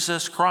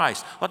Jesus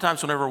Christ. A lot of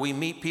times whenever we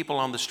meet people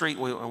on the street,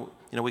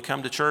 we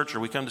come to church or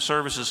we come to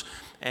services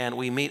and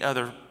we meet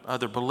other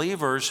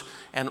believers,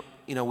 and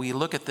we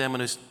look at them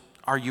and it's,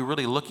 are you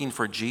really looking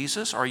for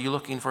Jesus or are you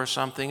looking for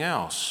something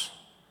else?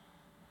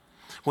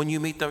 When you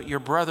meet your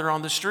brother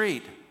on the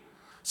street,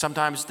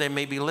 sometimes they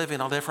may be living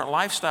a different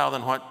lifestyle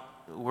than what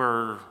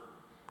we're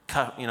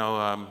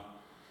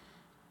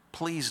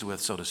pleased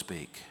with, so to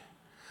speak.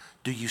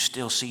 Do you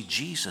still see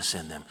Jesus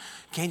in them?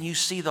 Can you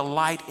see the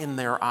light in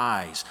their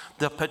eyes,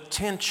 the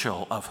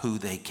potential of who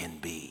they can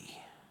be?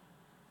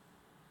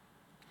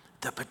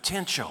 The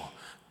potential.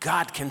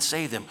 God can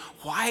save them.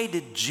 Why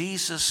did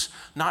Jesus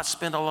not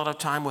spend a lot of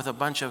time with a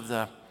bunch of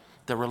the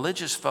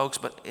religious folks,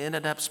 but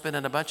ended up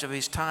spending a bunch of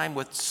his time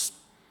with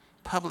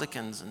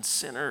publicans and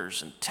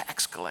sinners and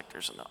tax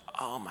collectors? And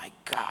oh my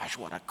gosh,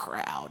 what a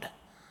crowd.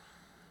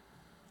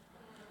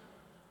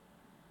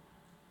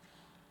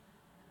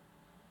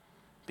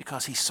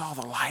 Because he saw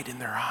the light in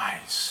their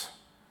eyes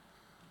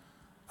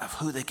of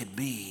who they could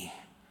be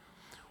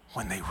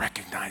when they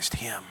recognized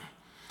him,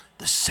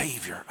 the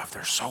Savior of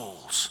their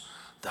souls,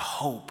 the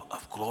hope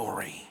of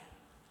glory.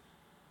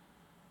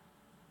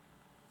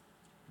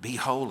 Be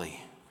holy,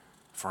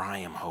 for I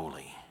am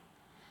holy.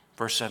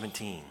 Verse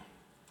 17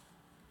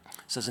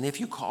 says, and if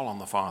you call on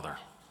the Father,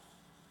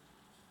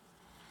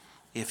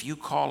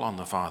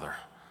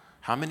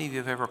 how many of you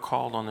have ever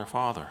called on their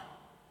Father?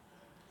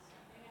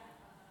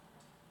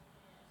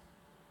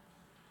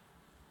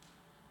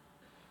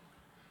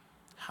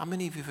 How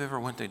many of you have ever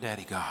went to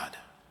Daddy God?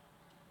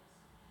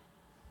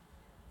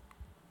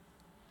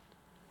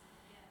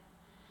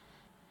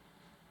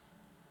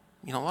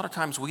 You know, a lot of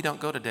times we don't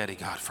go to Daddy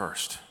God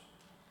first.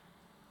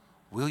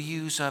 We'll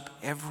use up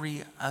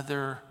every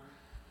other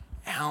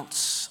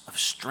ounce of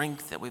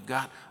strength that we've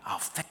got. I'll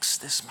fix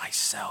this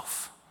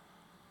myself.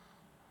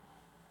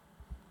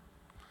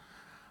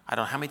 I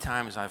don't know how many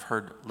times I've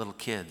heard little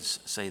kids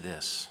say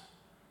this,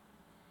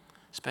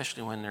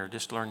 especially when they're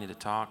just learning to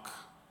talk.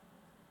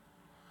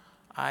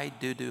 I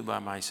do by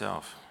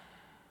myself.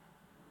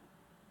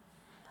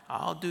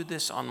 I'll do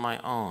this on my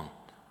own.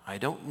 I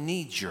don't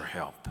need your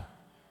help.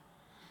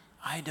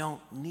 I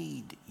don't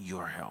need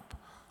your help.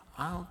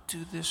 I'll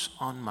do this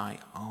on my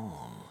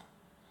own.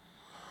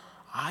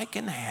 I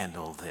can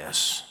handle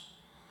this.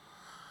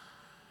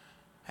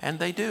 And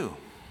they do.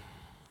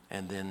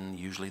 And then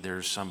usually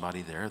there's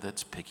somebody there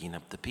that's picking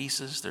up the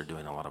pieces. They're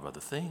doing a lot of other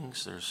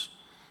things. There's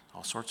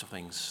all sorts of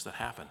things that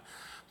happen.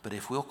 But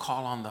if we'll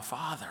call on the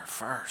Father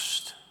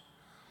first,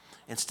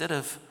 instead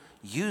of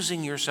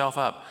using yourself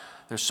up,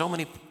 there's so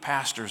many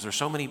pastors, there's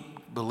so many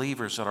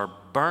believers that are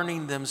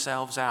burning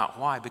themselves out.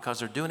 Why? Because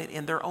they're doing it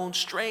in their own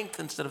strength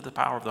instead of the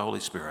power of the Holy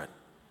Spirit.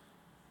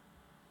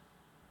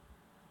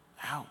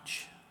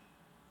 Ouch.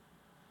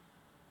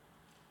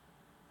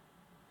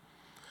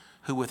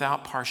 Who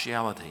without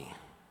partiality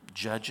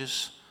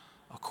judges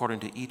according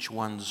to each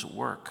one's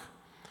work.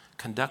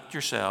 Conduct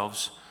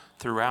yourselves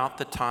throughout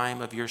the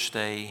time of your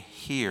stay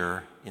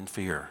here in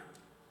fear.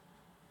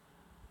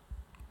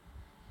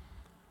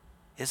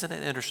 Isn't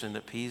it interesting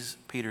that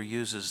Peter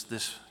uses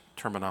this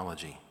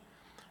terminology?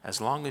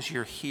 As long as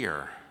you're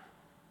here,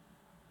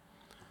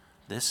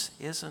 this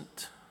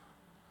isn't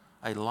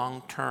a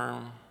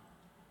long-term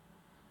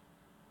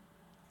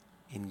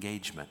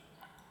engagement.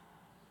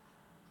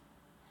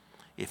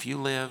 If you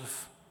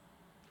live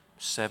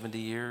 70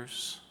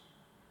 years,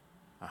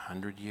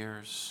 100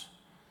 years,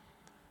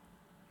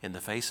 in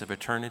the face of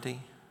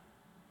eternity,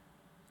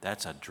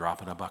 that's a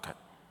drop in a bucket.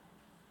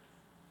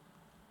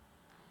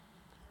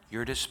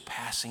 You're just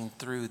passing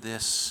through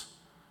this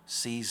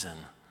season,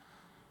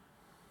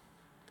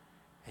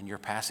 and you're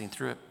passing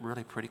through it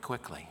really pretty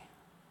quickly.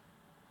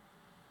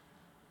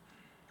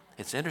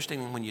 It's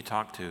interesting when you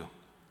talk to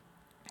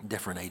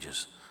different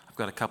ages. I've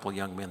got a couple of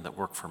young men that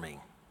work for me.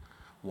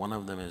 One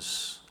of them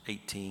is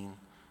 18,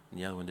 and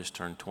the other one just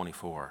turned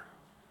 24.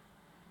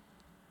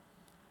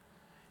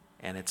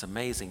 And it's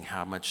amazing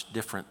how much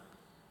different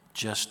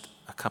just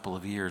a couple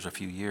of years, a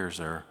few years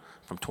there,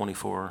 from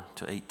 24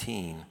 to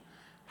 18,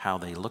 how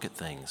they look at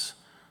things.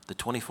 The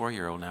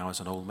 24-year-old now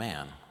is an old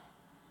man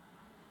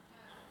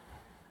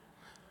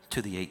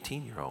to the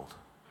 18-year-old.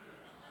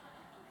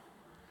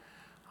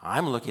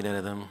 I'm looking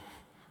at them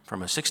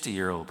from a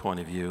 60-year-old point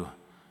of view,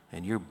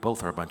 and you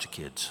both are a bunch of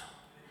kids.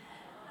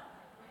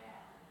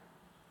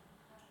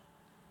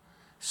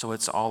 So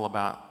it's all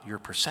about your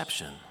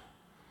perception.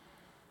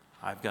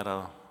 I've got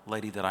a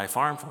lady that I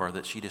farm for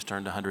that she just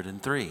turned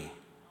 103.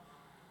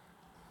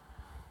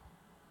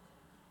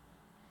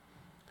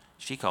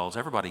 She calls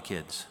everybody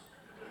kids.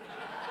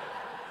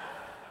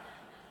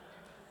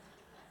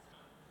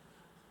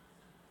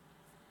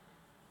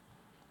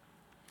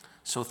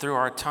 So through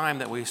our time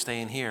that we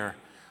stay in here,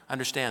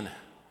 understand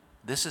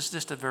this is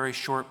just a very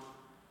short,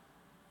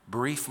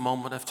 brief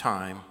moment of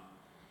time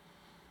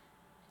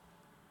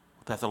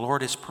that the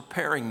Lord is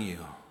preparing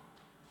you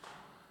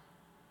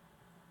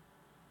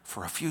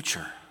for a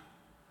future,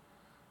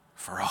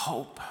 for a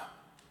hope,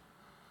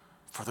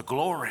 for the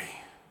glory,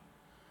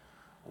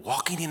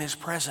 walking in His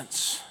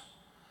presence,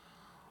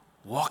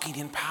 walking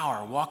in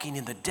power, walking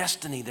in the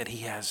destiny that He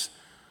has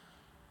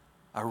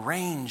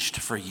arranged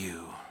for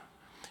you.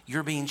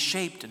 You're being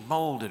shaped and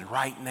molded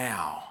right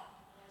now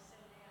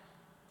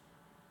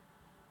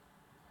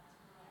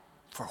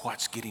for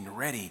what's getting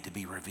ready to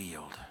be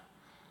revealed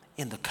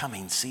in the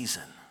coming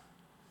season.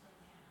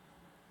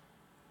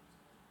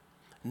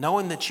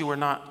 Knowing that you are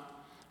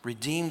not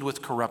redeemed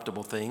with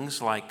corruptible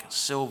things like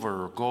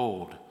silver or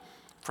gold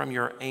from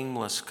your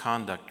aimless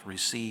conduct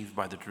received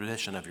by the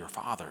tradition of your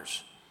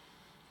fathers,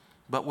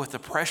 but with the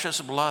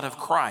precious blood of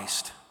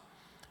Christ,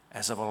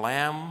 as of a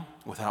lamb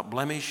without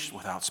blemish,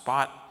 without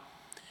spot.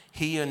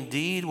 He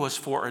indeed was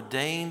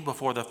foreordained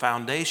before the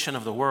foundation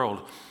of the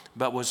world,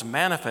 but was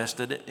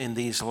manifested in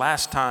these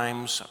last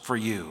times for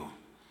you.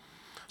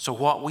 So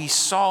what we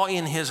saw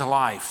in His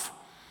life,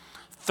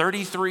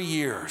 33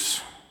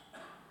 years,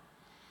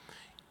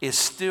 is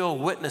still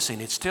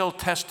witnessing, it's still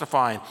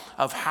testifying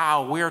of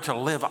how we're to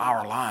live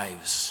our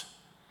lives.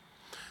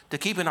 To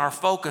keeping our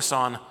focus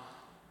on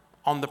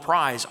the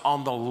prize,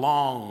 on the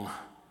long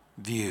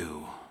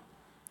view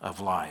of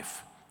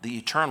life, the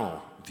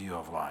eternal view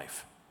of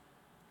life.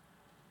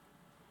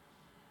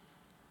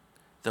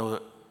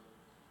 Though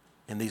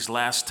in these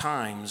last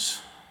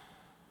times,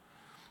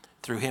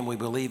 through Him we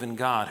believe in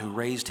God, who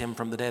raised Him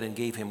from the dead and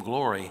gave Him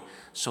glory,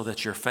 so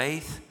that your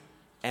faith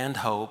and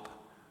hope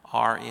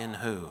are in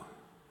who?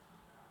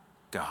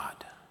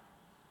 God.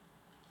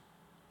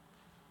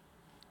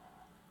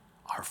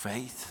 Our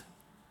faith,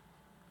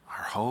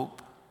 our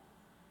hope,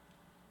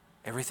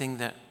 everything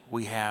that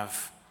we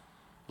have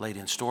laid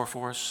in store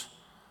for us,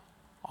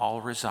 all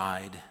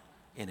reside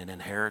in an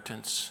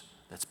inheritance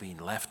that's being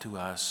left to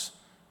us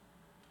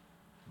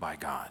by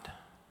God.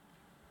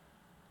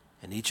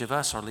 And each of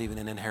us are leaving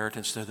an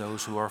inheritance to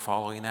those who are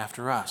following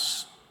after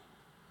us.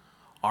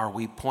 Are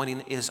we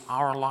pointing, is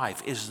our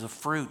life, is the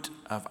fruit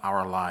of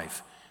our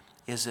life,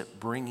 is it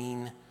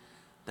bringing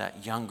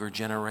that younger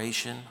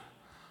generation?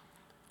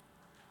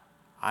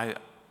 I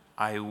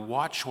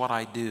watch what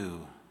I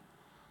do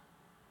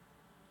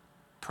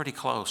pretty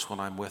close when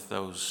I'm with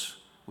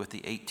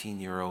the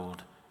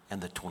 18-year-old and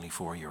the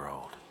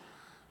 24-year-old.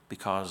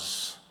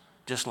 Because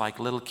just like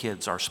little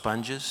kids are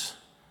sponges,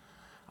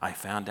 I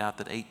found out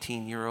that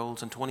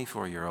 18-year-olds and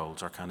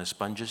 24-year-olds are kind of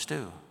sponges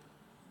too.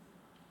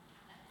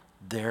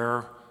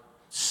 They're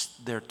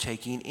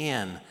taking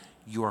in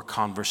your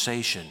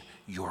conversation,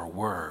 your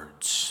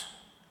words.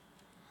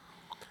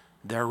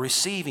 They're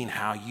receiving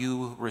how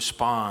you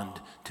respond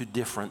to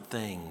different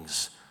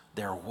things.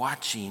 They're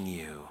watching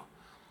you.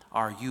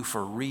 Are you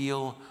for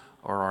real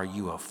or are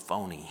you a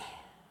phony?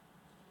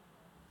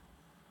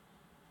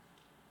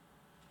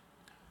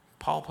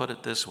 Paul put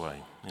it this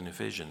way in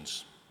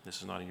Ephesians.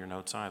 This is not in your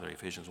notes either.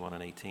 Ephesians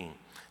 1:18. It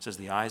says,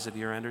 the eyes of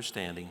your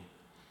understanding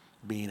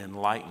being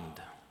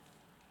enlightened,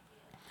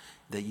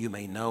 that you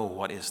may know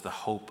what is the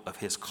hope of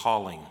his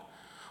calling,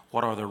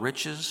 what are the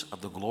riches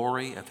of the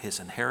glory of his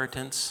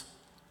inheritance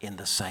in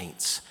the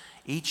saints.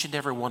 Each and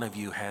every one of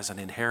you has an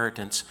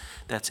inheritance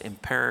that's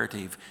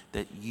imperative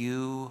that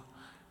you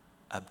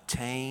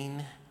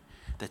obtain,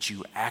 that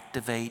you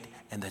activate,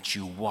 and that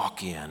you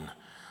walk in,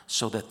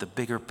 so that the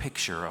bigger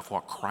picture of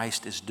what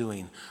Christ is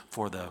doing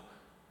for the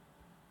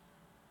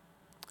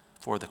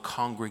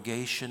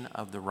congregation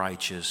of the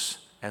righteous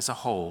as a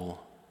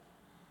whole,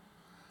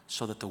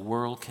 so that the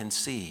world can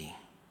see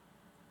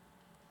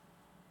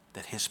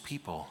that his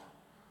people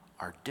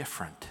are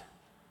different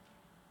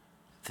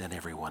than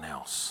everyone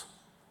else.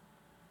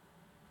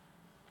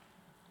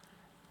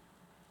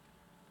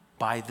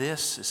 By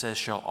this, it says,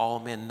 shall all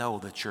men know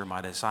that you're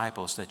my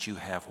disciples, that you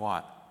have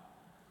what?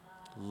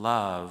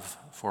 Love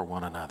for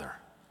one another.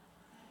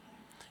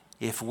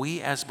 If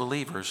we as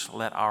believers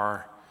let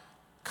our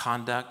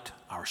conduct,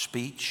 our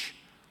speech,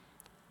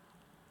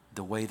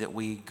 the way that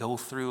we go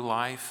through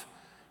life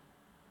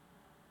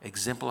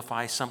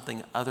exemplify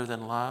something other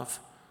than love,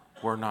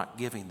 we're not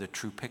giving the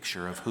true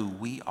picture of who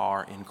we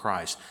are in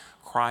Christ.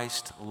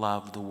 Christ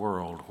loved the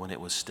world when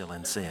it was still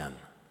in sin.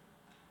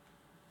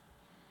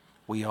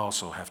 We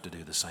also have to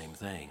do the same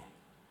thing.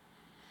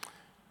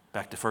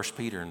 Back to 1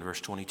 Peter in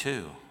verse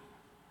 22,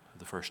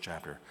 the first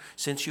chapter.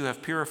 Since you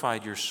have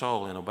purified your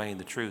soul in obeying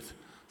the truth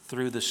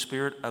through the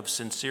spirit of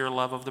sincere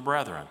love of the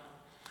brethren,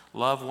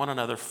 love one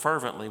another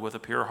fervently with a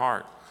pure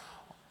heart.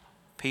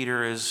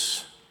 Peter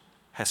has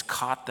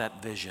caught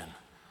that vision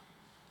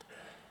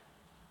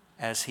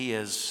as he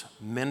is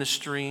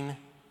ministering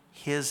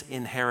his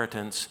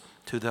inheritance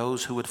to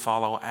those who would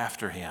follow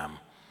after him.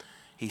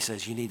 He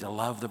says you need to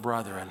love the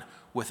brethren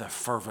with a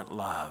fervent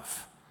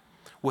love,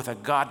 with a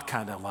God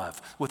kind of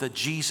love, with a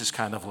Jesus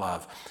kind of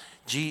love.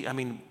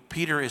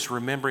 Peter is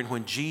remembering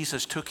when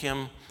Jesus took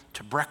him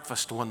to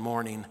breakfast one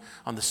morning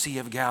on the Sea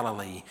of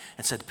Galilee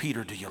and said,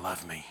 Peter, do you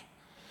love me?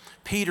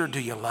 Peter, do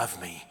you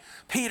love me?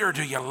 Peter,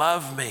 do you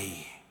love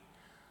me?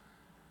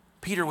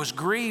 Peter was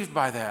grieved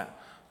by that.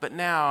 But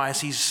now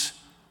as he's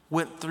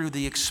went through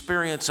the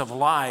experience of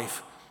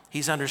life,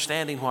 he's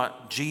understanding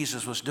what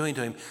Jesus was doing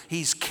to him.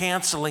 He's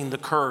canceling the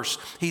curse.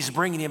 He's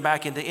bringing him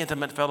back into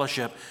intimate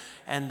fellowship,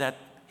 and that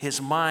his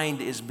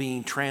mind is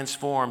being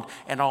transformed,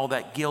 and all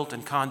that guilt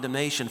and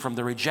condemnation from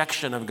the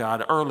rejection of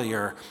God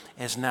earlier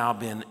has now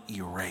been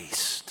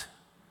erased.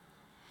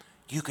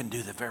 You can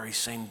do the very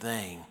same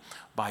thing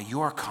by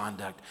your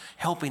conduct,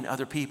 helping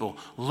other people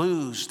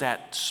lose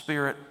that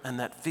spirit and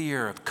that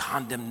fear of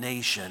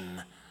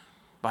condemnation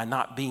by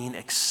not being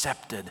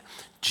accepted.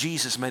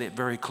 Jesus made it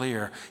very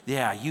clear.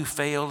 Yeah, you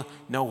failed.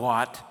 Know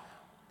what?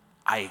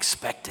 I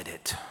expected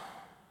it.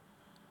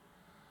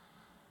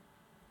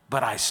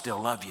 But I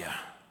still love you.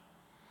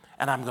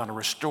 And I'm going to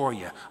restore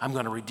you. I'm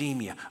going to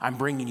redeem you. I'm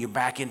bringing you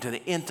back into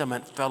the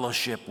intimate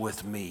fellowship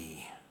with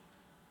me.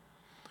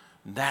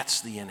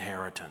 That's the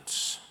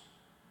inheritance.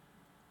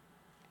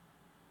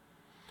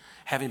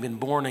 Having been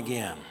born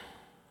again,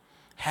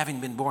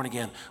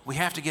 we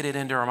have to get it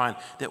into our mind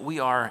that we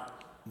are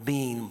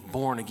being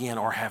born again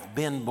or have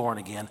been born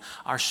again.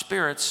 Our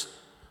spirits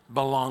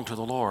belong to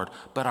the Lord,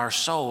 but our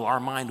soul, our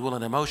mind, will,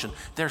 and emotion,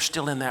 they're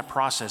still in that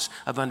process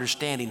of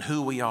understanding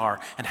who we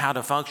are and how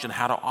to function,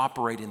 how to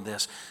operate in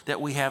this,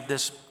 that we have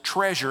this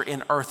treasure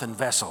in earthen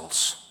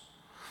vessels.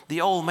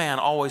 The old man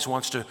always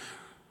wants to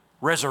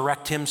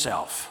resurrect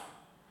himself.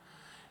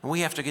 And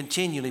we have to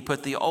continually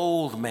put the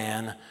old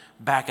man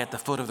back at the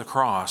foot of the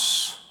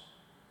cross.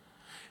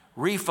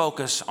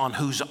 Refocus on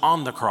who's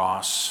on the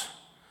cross,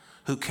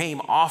 who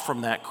came off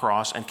from that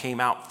cross and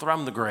came out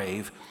from the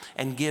grave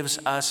and gives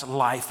us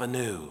life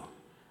anew.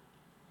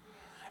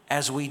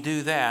 As we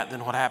do that,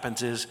 then what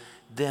happens is,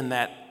 then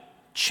that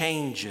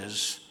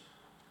changes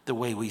the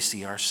way we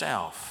see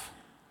ourselves.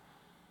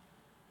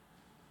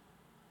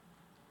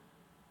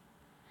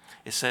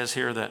 It says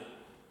here that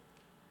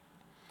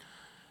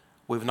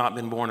We've not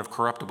been born of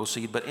corruptible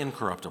seed, but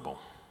incorruptible.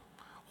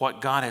 What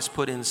God has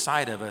put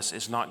inside of us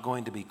is not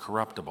going to be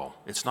corruptible.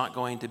 It's not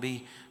going to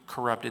be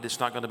corrupted. It's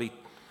not going to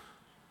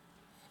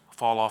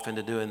fall off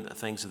into doing the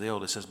things of the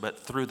old. It says, but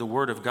through the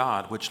word of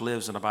God, which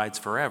lives and abides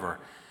forever,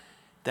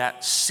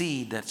 that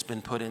seed that's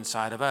been put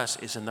inside of us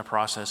is in the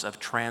process of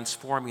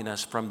transforming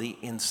us from the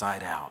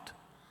inside out.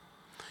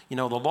 You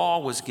know, the law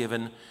was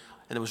given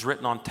and it was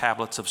written on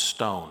tablets of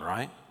stone,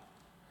 right?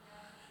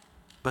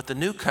 But the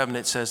new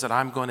covenant says that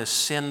I'm going to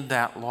send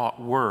that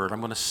word. I'm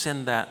going to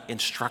send that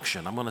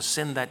instruction. I'm going to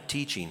send that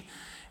teaching.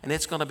 And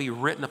it's going to be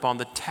written upon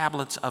the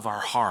tablets of our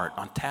heart,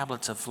 on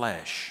tablets of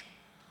flesh.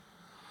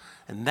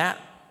 And that,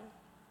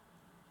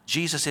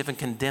 Jesus even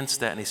condensed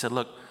that. And he said,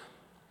 look,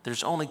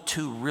 there's only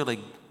two really,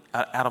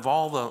 out of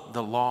all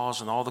the laws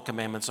and all the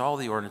commandments, all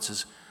the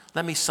ordinances,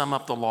 let me sum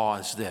up the law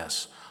as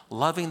this.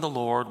 Loving the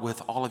Lord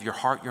with all of your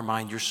heart, your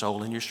mind, your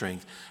soul, and your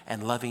strength,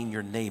 and loving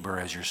your neighbor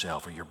as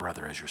yourself or your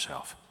brother as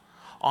yourself.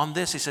 On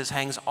this, he says,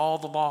 hangs all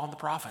the law and the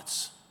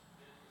prophets.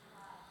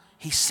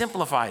 He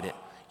simplified it.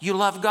 You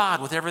love God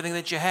with everything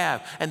that you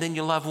have, and then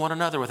you love one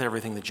another with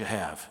everything that you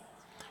have.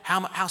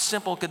 How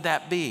simple could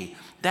that be?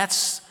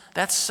 That's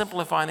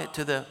simplifying it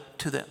to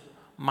the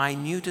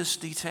minutest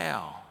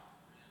detail.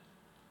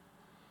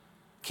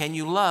 Can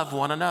you love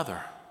one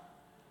another?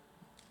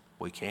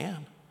 We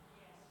can.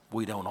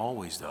 We don't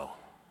always, though.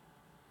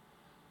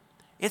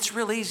 It's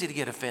real easy to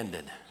get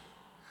offended.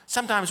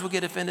 Sometimes we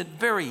get offended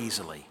very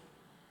easily.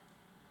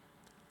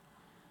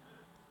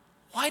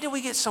 Why do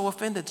we get so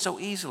offended so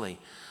easily?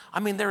 I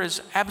mean, there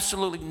is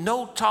absolutely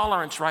no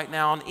tolerance right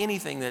now on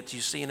anything that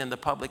you see in the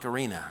public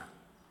arena.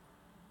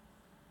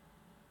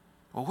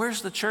 Well,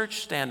 where's the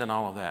church stand in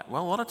all of that?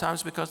 Well, a lot of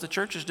times because the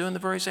church is doing the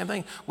very same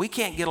thing. We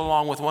can't get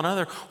along with one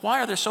another. Why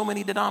are there so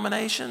many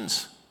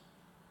denominations?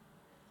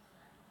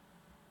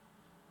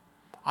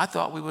 I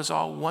thought we was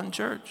all one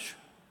church.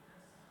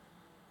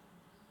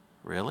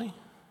 Really?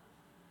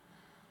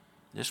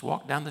 Just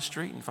walk down the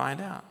street and find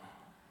out.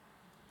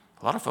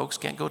 A lot of folks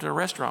can't go to a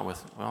restaurant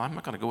with, well, I'm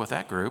not going to go with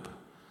that group.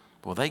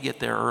 Well, they get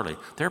there early.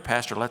 Their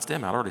pastor lets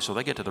them out early, so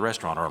they get to the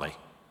restaurant early.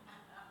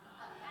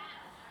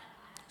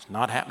 It's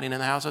not happening in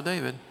the house of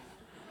David.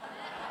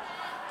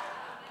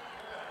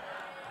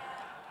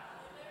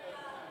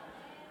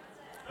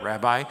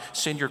 Rabbi,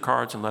 send your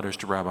cards and letters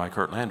to Rabbi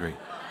Kurt Landry.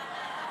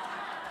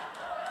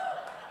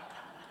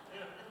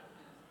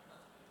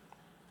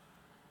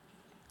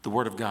 The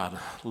Word of God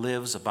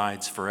lives,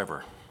 abides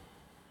forever.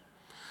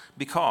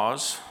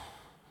 Because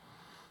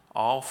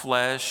all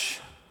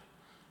flesh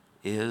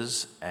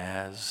is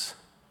as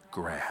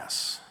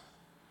grass.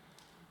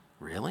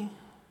 Really?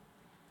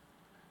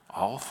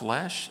 All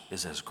flesh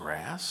is as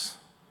grass?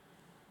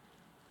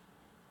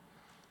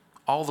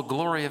 All the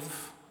glory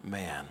of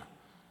man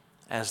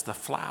as the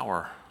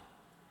flower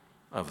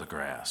of the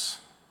grass.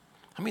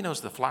 How many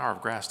knows the flower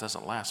of grass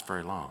doesn't last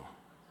very long?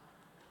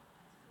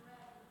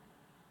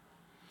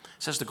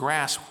 It says the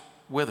grass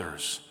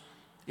withers,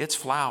 its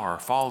flower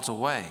falls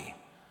away,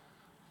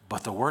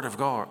 but the word of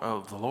God,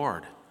 of the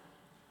Lord,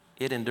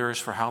 it endures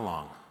for how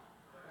long?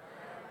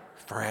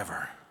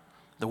 Forever.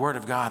 The word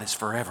of God is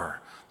forever.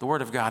 The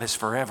word of God is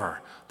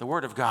forever. The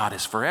word of God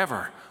is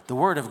forever. The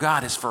word of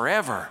God is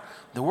forever.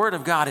 The word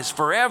of God is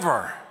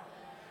forever.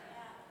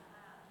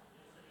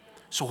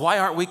 So why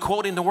aren't we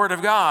quoting the word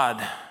of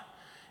God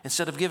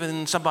instead of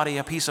giving somebody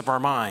a piece of our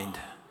mind?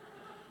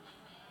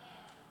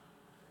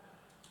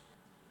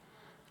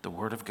 The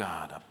word of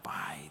God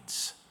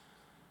abides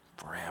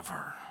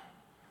forever,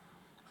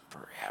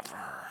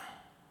 forever,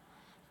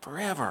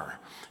 forever.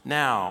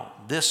 Now,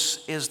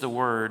 this is the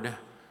word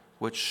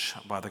which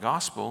by the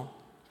gospel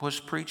was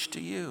preached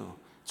to you.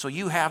 So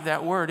you have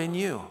that word in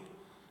you.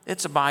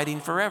 It's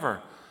abiding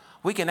forever.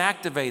 We can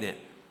activate it.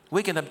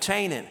 We can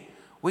obtain it.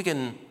 We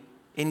can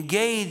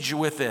engage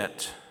with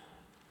it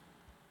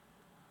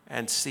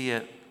and see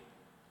it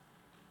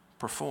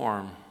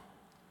perform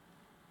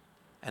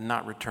and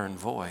not return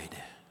void.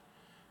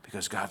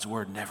 Because God's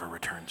word never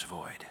returns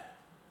void.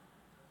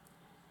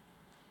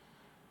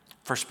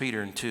 1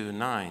 Peter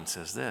 2:9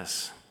 says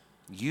this,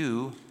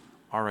 you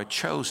are a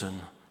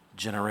chosen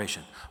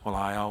generation. Well,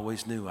 I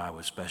always knew I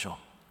was special.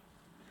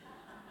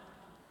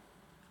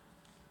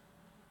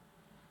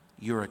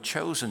 You're a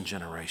chosen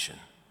generation.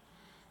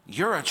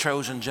 You're a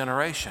chosen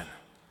generation.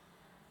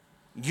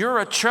 You're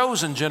a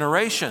chosen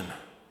generation.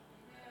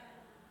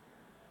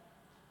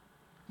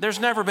 There's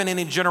never been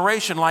any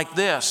generation like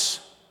this.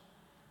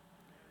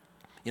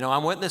 You know,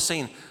 I'm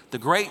witnessing the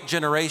great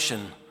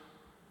generation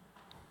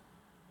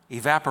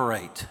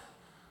evaporate.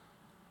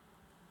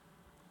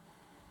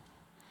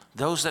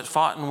 Those that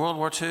fought in World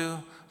War II,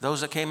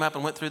 those that came up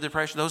and went through the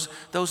Depression,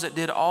 those that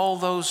did all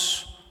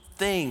those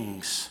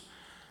things,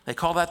 they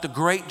call that the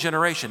great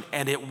generation.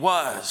 And it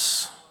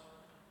was.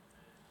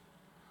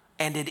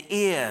 And it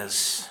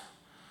is.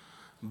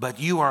 But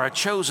you are a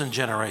chosen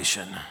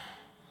generation.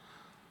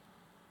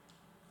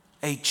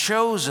 A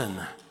chosen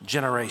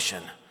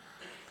generation.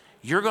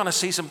 You're going to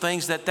see some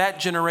things that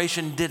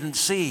generation didn't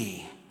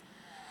see.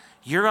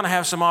 You're going to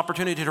have some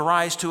opportunity to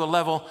rise to a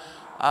level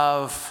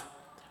of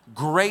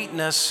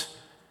greatness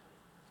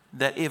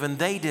that even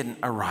they didn't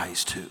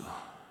arise to.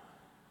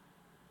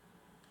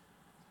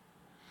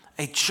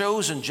 A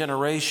chosen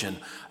generation,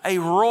 a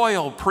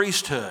royal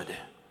priesthood,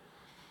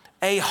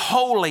 a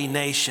holy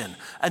nation,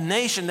 a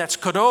nation that's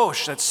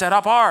kadosh, that's set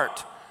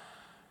apart,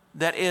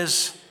 that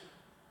is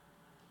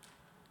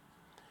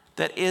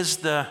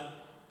the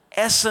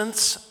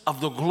essence of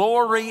the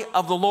glory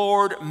of the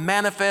Lord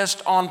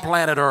manifest on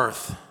planet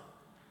Earth.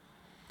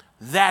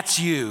 That's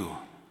you.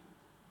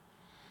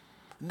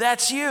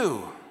 That's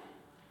you.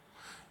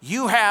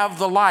 You have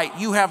the light,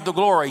 you have the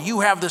glory,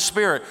 you have the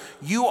Spirit.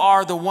 You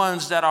are the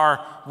ones that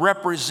are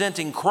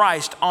representing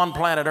Christ on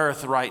planet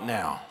Earth right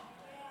now.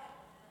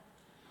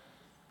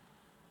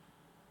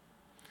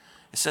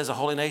 It says a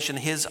holy nation,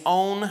 his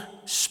own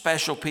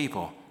special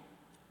people.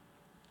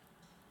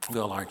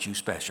 Well, aren't you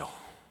special?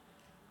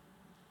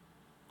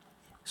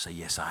 Say,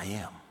 yes, I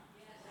am.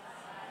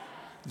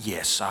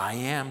 Yes, I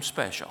am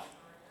special.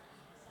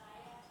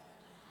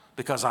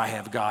 Because I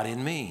have God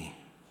in me.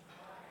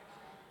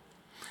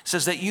 It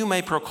says that you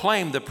may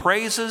proclaim the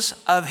praises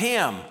of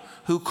him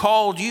who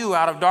called you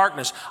out of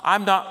darkness.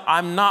 I'm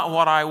not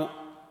what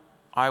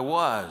I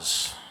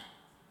was.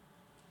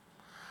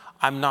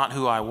 I'm not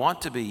who I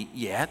want to be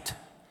yet,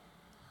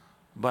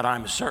 but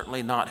I'm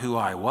certainly not who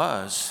I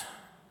was.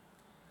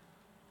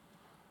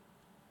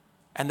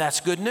 And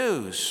that's good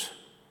news,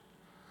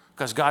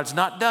 because God's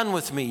not done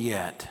with me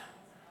yet.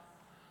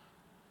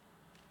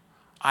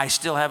 I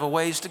still have a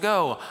ways to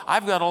go.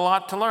 I've got a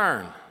lot to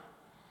learn.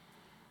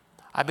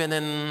 I've been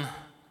in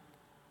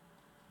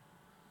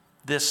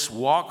this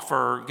walk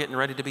for getting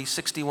ready to be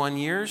 61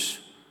 years.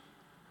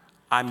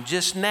 I'm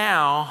just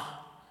now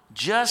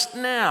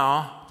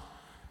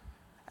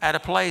at a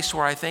place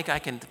where I think I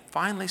can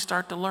finally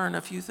start to learn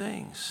a few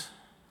things.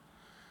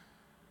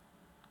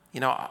 You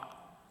know,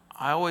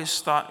 I always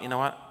thought, you know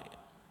what,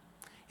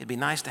 it'd be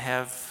nice to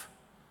have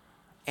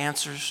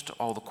answers to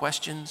all the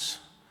questions.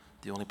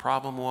 The only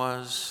problem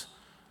was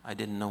I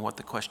didn't know what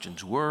the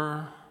questions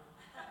were.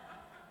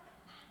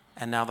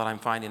 And now that I'm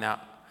finding out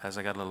as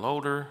I got a little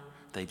older,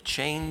 they've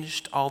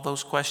changed all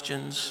those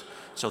questions.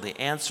 So the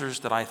answers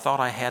that I thought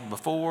I had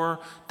before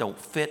don't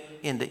fit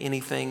into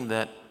anything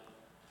that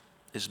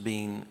is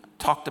being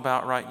talked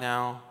about right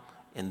now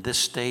in this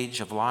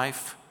stage of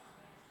life.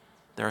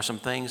 There are some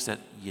things that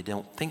you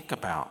don't think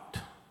about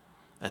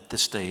at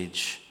this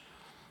stage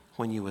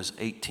when you was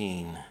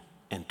 18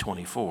 and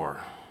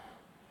 24.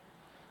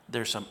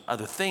 There's some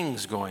other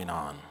things going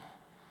on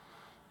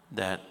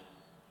that,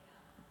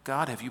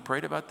 God, have you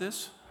prayed about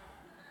this?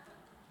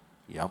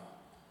 Yep.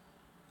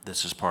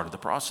 This is part of the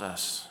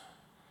process.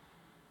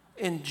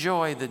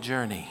 Enjoy the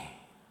journey.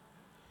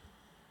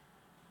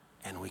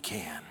 And we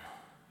can.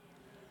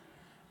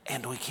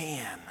 And we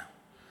can.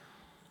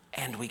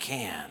 And we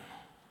can.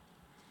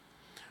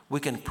 We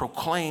can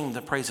proclaim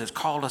the praises,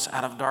 called us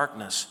out of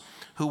darkness,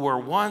 who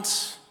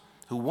once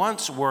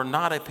were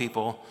not a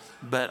people,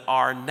 but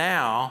are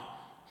now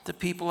the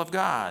people of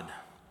God.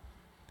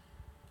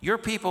 Your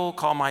people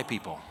call my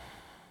people.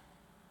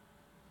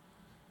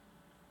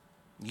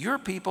 Your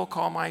people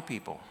call my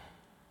people.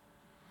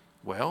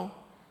 Well,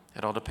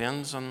 it all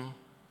depends on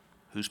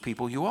whose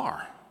people you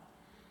are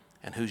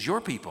and who's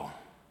your people.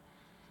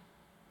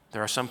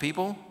 There are some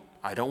people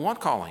I don't want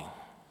calling.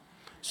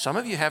 Some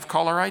of you have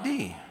caller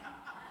ID.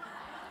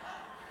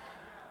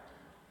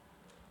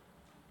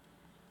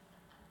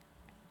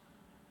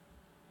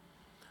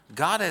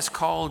 God has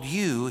called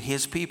you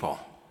his people.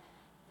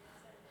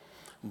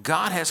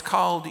 God has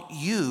called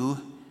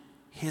you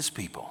his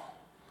people.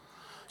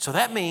 So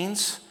that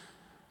means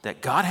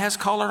that God has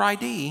caller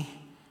ID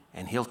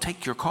and he'll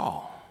take your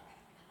call.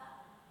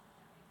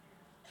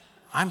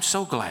 I'm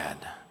so glad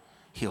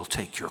he'll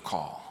take your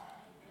call.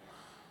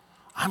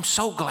 I'm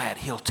so glad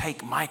he'll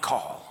take my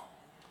call.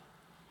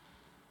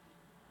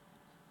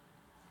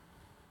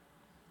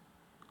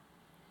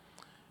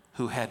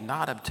 Who had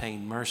not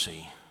obtained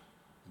mercy,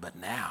 but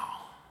now,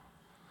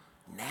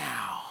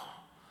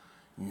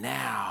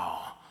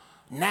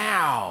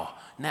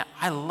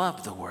 I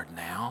love the word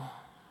now.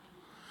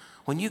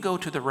 When you go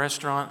to the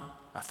restaurant,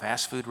 a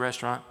fast food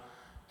restaurant,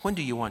 when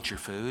do you want your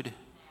food?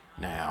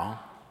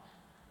 Now.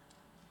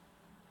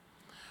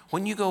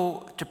 When you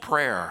go to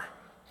prayer,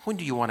 when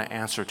do you want to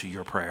answer to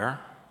your prayer?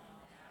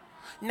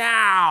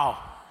 Now.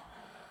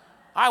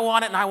 I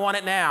want it and I want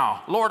it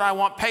now. Lord, I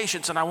want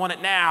patience and I want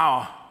it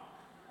now.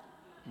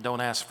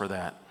 Don't ask for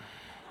that.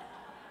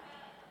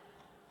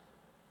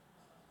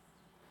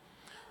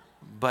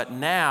 But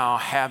now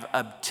have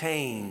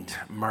obtained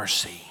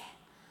mercy.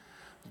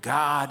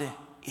 God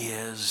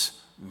is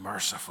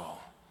merciful.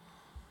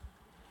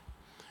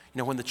 You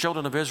know, when the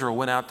children of Israel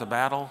went out to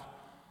battle,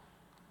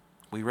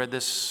 we read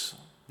this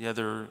the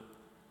other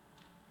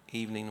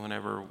evening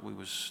whenever we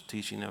was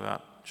teaching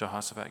about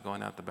Jehoshaphat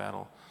going out to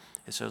battle.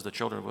 It says the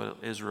children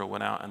of Israel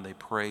went out and they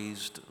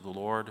praised the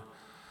Lord.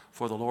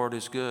 For the Lord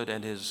is good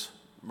and his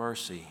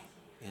mercy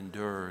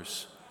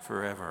endures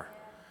forever.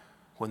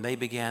 When they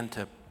began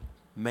to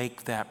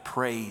make that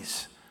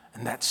praise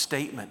And that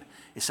statement,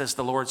 it says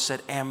the Lord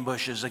set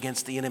ambushes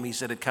against the enemies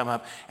that had come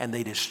up, and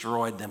they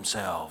destroyed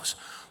themselves.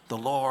 The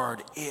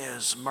Lord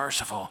is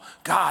merciful.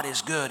 God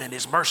is good, and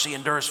his mercy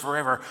endures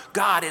forever.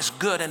 God is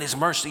good, and his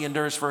mercy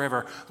endures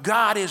forever.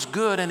 God is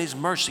good, and his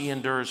mercy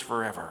endures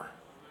forever.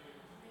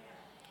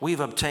 We've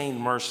obtained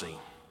mercy.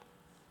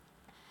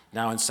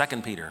 Now in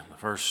 2 Peter, the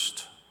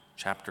first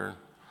chapter,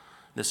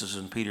 this is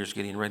when Peter's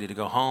getting ready to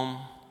go home.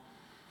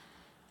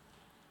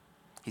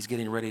 He's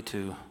getting ready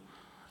to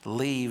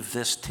leave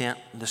this tent,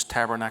 this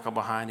tabernacle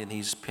behind, and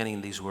he's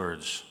penning these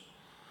words.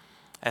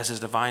 As his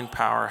divine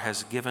power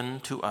has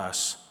given to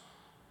us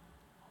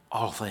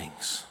all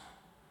things.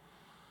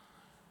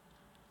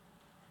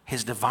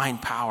 His divine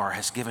power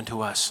has given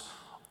to us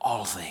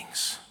all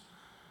things.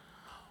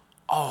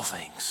 All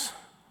things.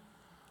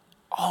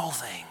 All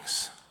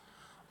things.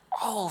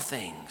 All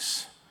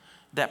things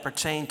that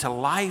pertain to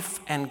life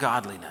and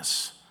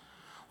godliness.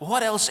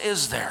 What else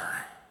is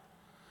there?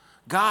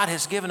 God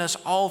has given us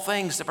all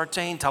things that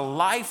pertain to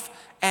life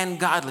and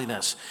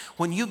godliness.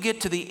 When you get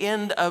to the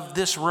end of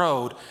this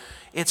road,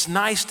 it's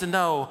nice to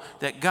know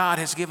that God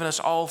has given us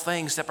all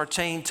things that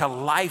pertain to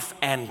life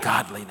and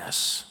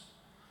godliness.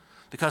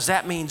 Because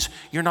that means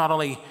you're not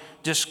only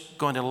just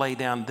going to lay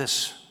down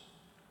this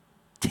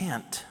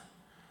tent.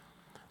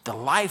 The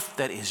life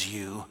that is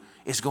you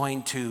is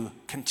going to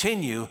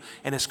continue,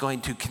 and it's going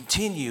to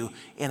continue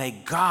in a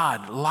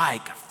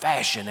God-like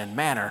fashion and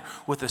manner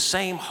with the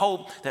same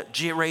hope that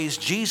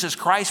raised Jesus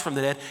Christ from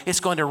the dead. It's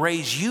going to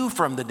raise you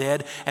from the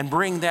dead and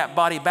bring that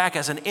body back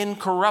as an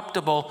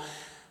incorruptible,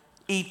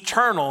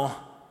 eternal,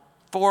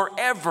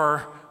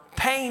 forever,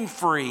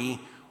 pain-free,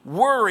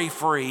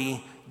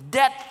 worry-free,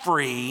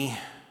 debt-free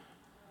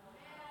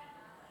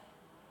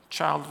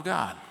child of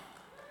God.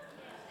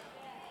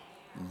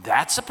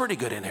 That's a pretty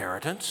good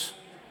inheritance.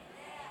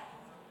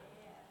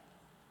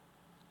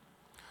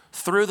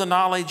 Through the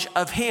knowledge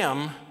of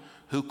him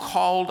who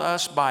called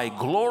us by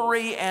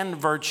glory and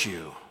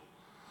virtue.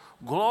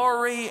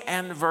 Glory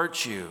and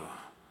virtue.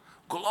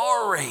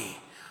 Glory.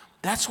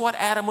 That's what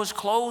Adam was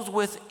clothed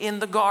with in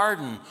the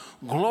garden.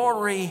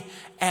 Glory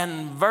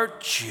and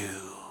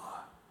virtue.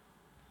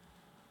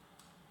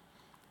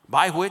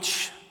 By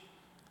which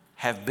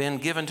have been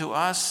given to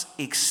us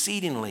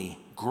exceedingly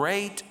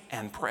great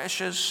and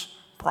precious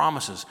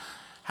promises.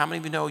 How many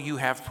of you know you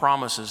have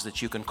promises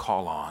that you can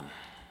call on?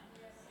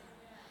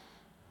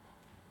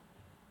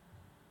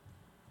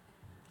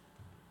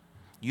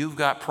 You've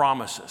got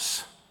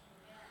promises.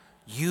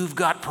 You've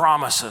got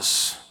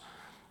promises.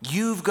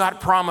 You've got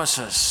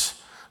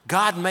promises.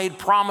 God made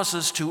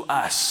promises to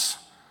us.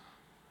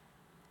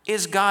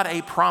 Is God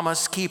a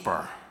promise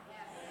keeper?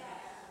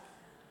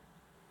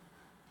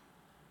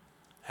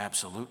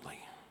 Absolutely.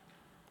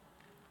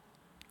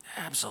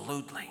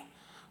 Absolutely.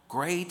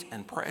 Great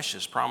and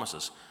precious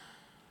promises,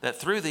 that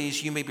through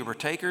these you may be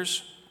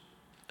partakers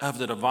of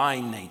the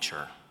divine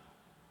nature,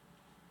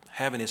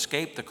 having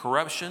escaped the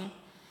corruption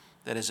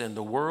that is in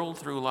the world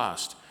through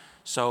lust.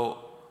 So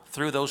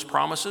through those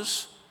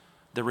promises,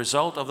 the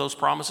result of those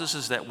promises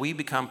is that we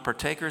become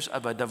partakers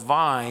of a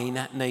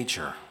divine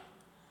nature.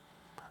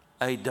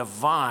 A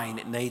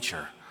divine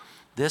nature.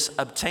 This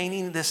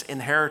obtaining this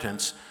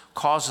inheritance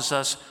causes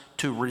us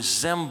to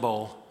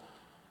resemble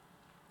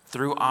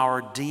through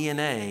our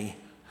DNA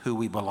who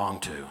we belong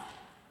to.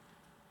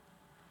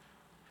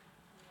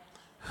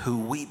 Who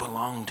we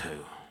belong to.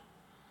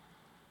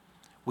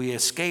 We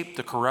escape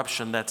the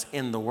corruption that's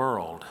in the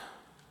world.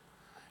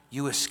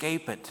 You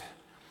escape it.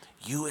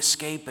 You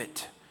escape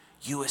it.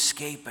 You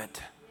escape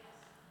it.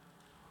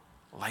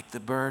 Like the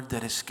bird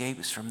that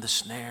escapes from the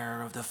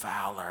snare of the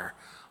fowler,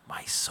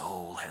 my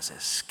soul has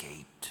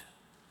escaped.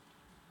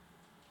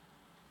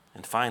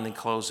 And finally,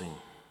 closing,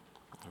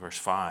 verse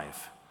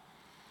 5.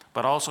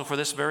 But also for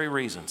this very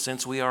reason,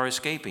 since we are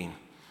escaping,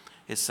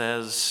 it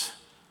says,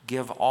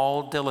 give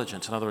all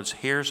diligence. In other words,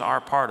 here's our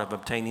part of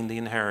obtaining the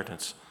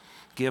inheritance.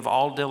 Give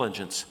all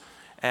diligence.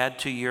 Add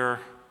to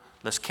your,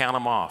 let's count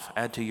them off.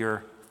 Add to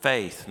your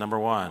faith, number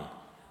one.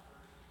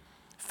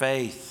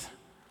 Faith.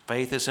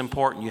 Faith is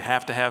important. You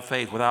have to have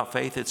faith. Without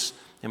faith, it's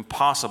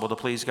impossible to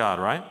please God,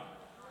 right?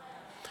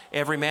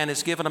 Every man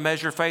is given a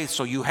measure of faith,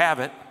 so you have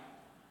it.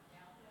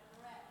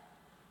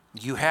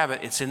 You have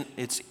it.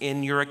 It's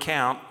in your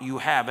account. You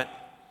have it.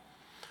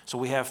 So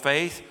we have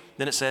faith.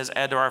 Then it says,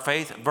 add to our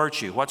faith,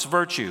 virtue. What's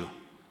virtue?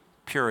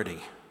 Purity.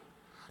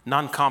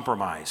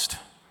 Non-compromised.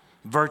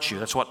 Virtue.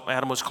 That's what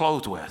Adam was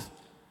clothed with.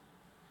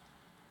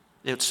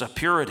 It's a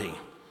purity.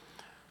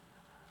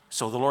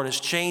 So the Lord is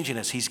changing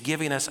us. He's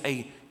giving us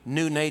a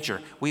new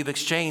nature. We've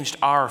exchanged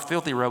our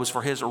filthy robes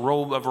for his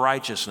robe of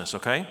righteousness,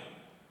 okay?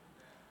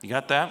 You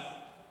got that?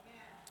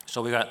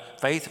 So we got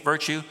faith,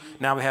 virtue,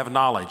 now we have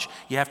knowledge.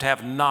 You have to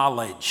have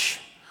knowledge.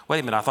 Wait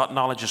a minute, I thought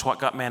knowledge is what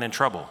got man in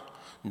trouble.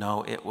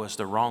 No, it was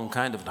the wrong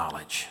kind of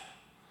knowledge.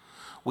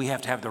 We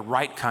have to have the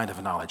right kind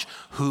of knowledge,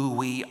 who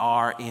we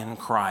are in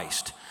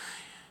Christ.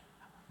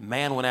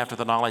 Man went after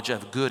the knowledge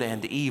of good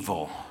and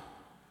evil.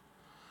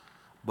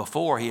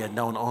 Before he had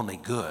known only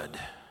good.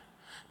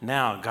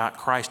 Now,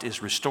 Christ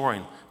is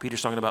restoring.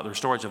 Peter's talking about the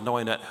restorance of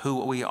knowing that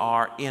who we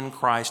are in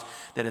Christ,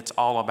 that it's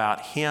all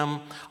about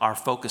Him. Our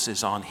focus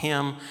is on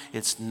Him.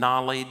 It's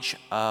knowledge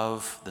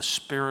of the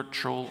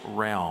spiritual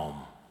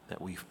realm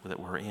that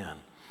we're in.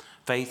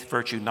 Faith,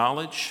 virtue,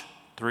 knowledge.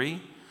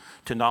 3,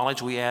 to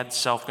knowledge we add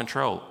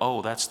self-control.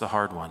 Oh, that's the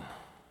hard one.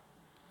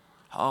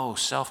 Oh,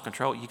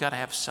 self-control. You got to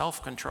have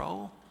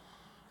self-control.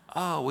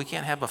 Oh, we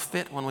can't have a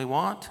fit when we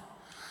want.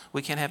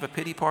 We can't have a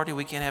pity party.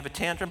 We can't have a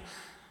tantrum.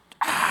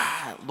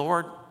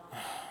 Lord,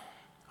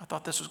 I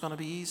thought this was going to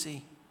be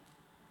easy.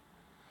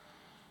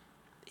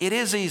 It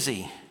is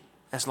easy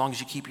as long as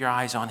you keep your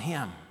eyes on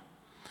Him.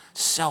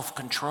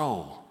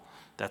 Self-control.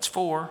 That's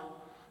 4.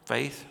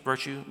 Faith,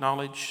 virtue,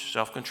 knowledge,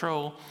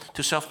 self-control.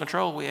 To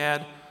self-control we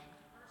add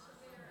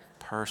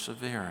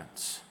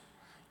perseverance.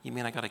 You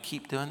mean I got to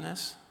keep doing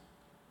this?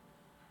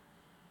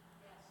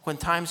 When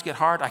times get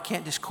hard, I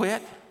can't just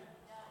quit?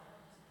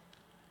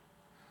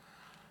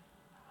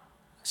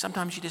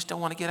 Sometimes you just don't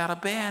want to get out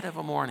of bed of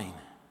a morning.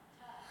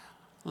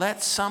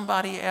 Let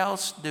somebody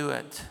else do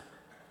it.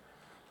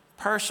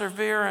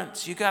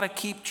 Perseverance. You got to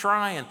keep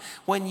trying.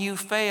 When you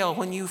fail,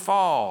 when you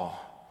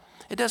fall,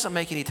 it doesn't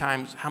make any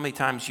times how many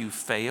times you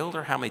failed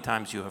or how many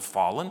times you have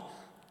fallen.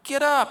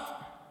 Get up.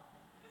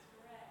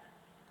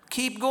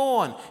 Keep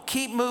going.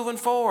 Keep moving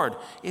forward.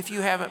 If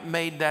you haven't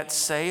made that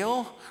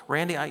sale,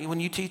 Randy,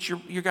 when you teach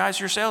your guys,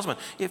 your salesmen,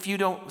 if you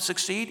don't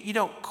succeed, you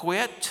don't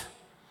quit.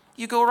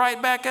 You go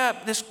right back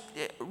up. Just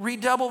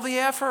redouble the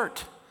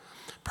effort.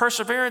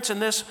 Perseverance in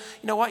this,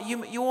 you know what?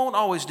 You won't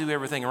always do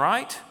everything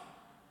right,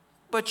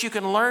 but you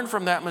can learn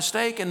from that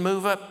mistake and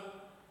move up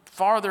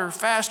farther,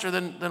 faster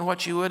than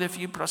what you would if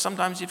you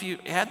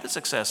had the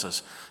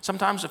successes.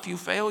 Sometimes a few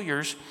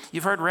failures.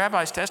 You've heard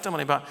Rabbi's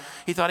testimony about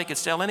he thought he could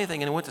sell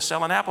anything and he went to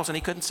selling apples and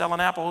he couldn't sell an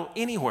apple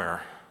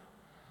anywhere.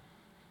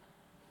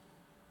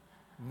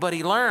 But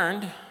he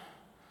learned,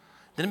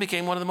 then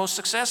became one of the most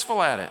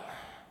successful at it.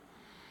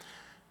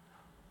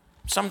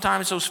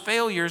 Sometimes those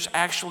failures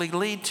actually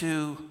lead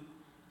to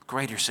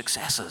greater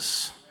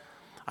successes.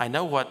 I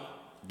know what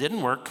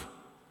didn't work,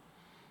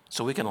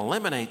 so we can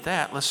eliminate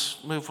that.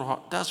 Let's move for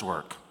what does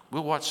work.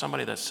 We'll watch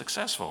somebody that's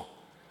successful.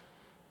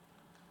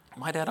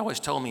 My dad always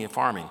told me in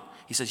farming,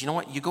 he says, you know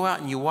what? You go out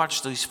and you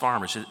watch these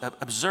farmers,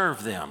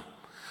 observe them.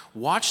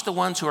 Watch the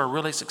ones who are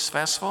really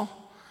successful,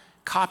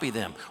 copy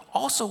them.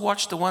 Also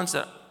watch the ones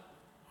that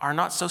are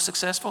not so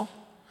successful.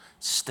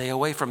 Stay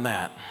away from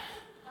that.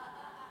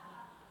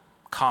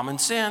 Common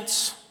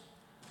sense.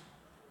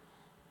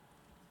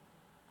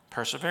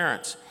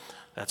 Perseverance.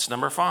 That's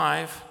number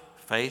 5.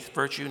 Faith,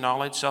 virtue,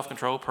 knowledge,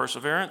 self-control,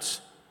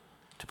 perseverance.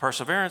 To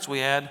perseverance,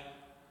 we add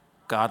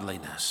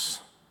godliness.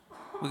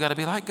 We got to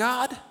be like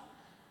God.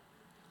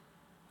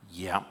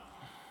 Yeah.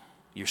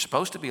 You're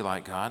supposed to be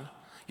like God.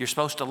 You're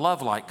supposed to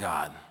love like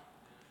God.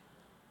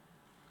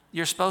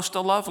 You're supposed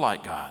to love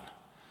like God.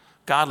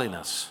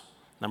 Godliness.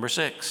 Number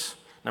 6.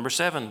 Number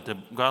 7, to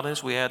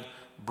godliness, we add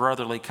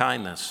brotherly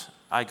kindness.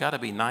 I got to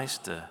be nice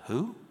to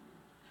who?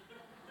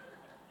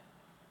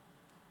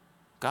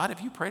 God,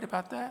 have you prayed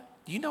about that?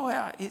 Do you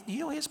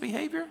know His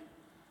behavior?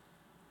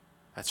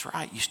 That's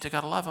right. You still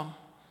got to love Him.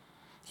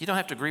 You don't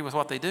have to agree with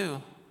what they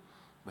do,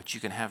 but you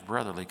can have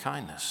brotherly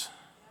kindness.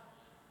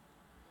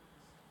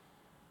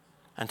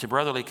 And to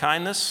brotherly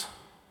kindness,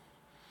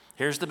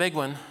 here's the big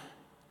one.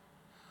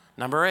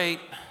 Number 8,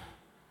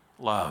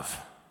 love.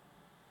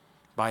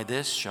 By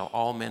this shall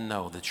all men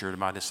know that you're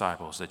my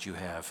disciples, that you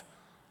have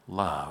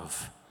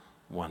love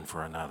one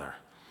for another.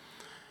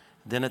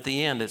 Then at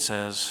the end it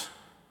says,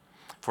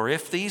 for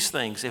if these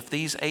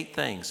 8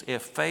 things,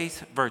 if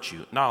faith,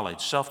 virtue,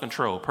 knowledge,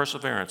 self-control,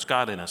 perseverance,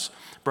 godliness,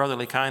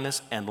 brotherly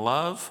kindness, and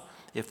love,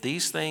 if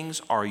these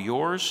things are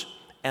yours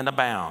and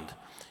abound,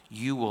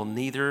 you will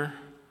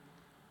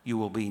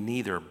be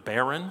neither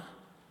barren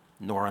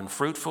nor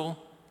unfruitful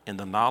in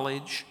the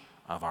knowledge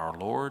of our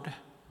Lord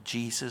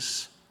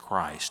Jesus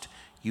Christ.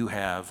 You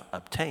have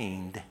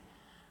obtained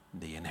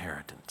the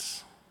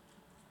inheritance.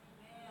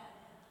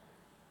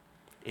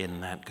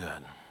 Isn't that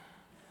good?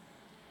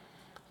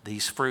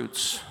 These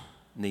fruits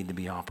need to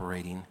be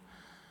operating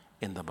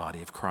in the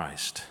body of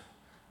Christ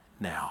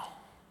now.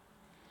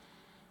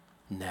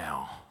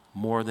 Now,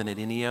 more than at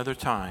any other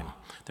time,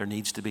 there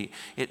needs to be,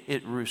 it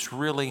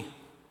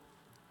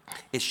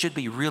should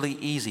be really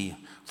easy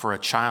for a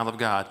child of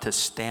God to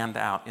stand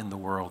out in the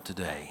world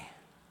today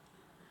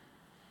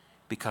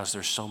because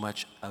there's so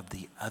much of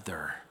the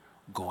other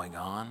going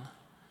on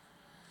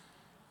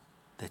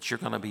that you're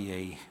going to be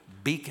a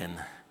beacon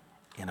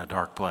in a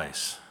dark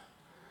place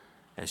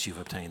as you've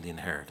obtained the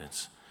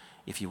inheritance.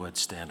 If you would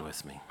stand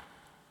with me.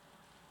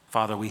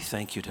 Father, we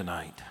thank you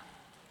tonight.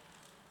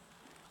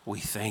 We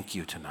thank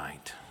you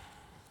tonight.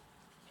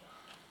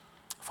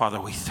 Father,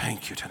 we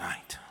thank you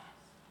tonight.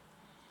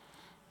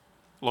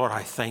 Lord,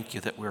 I thank you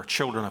that we're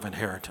children of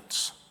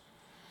inheritance.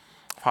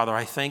 Father,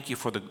 I thank you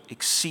for the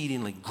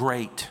exceedingly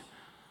great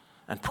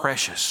and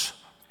precious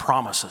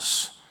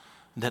promises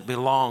that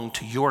belong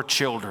to your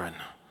children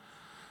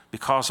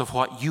because of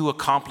what you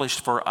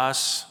accomplished for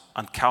us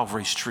on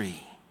Calvary's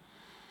tree.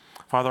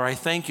 Father, I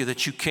thank you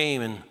that you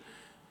came and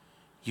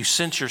you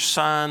sent your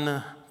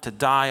Son to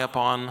die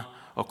upon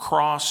a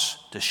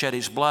cross, to shed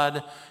his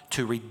blood,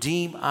 to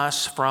redeem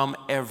us from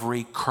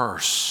every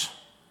curse,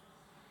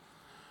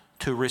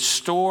 to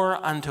restore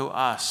unto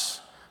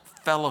us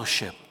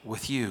fellowship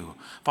with you.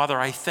 Father,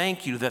 I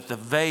thank you that the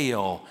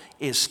veil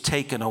is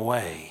taken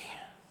away.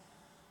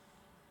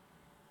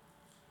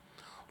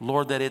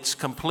 Lord, that it's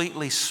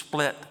completely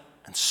split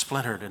and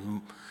splintered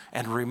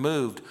and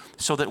removed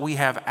so that we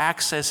have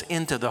access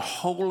into the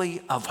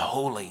Holy of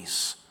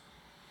Holies.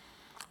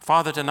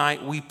 Father,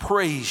 tonight we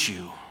praise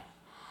you,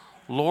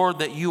 Lord,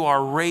 that you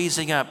are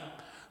raising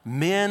up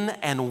men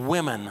and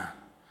women,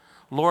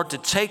 Lord, to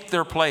take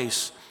their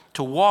place,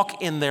 to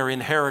walk in their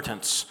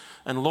inheritance,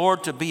 and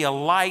Lord, to be a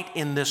light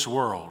in this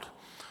world.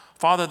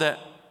 Father, that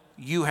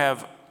you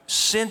have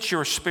sent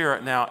your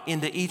Spirit now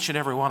into each and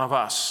every one of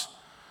us.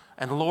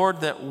 And Lord,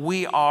 that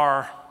we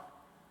are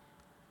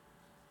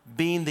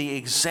being the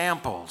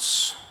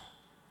examples,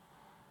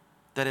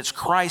 that it's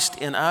Christ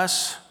in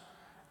us,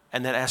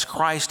 and that as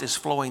Christ is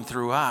flowing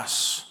through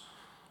us,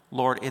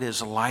 Lord, it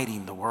is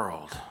lighting the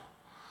world.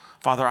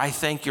 Father, I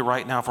thank you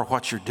right now for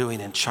what you're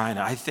doing in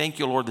China. I thank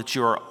you, Lord, that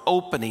you are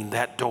opening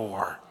that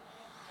door.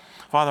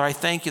 Father, I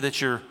thank you that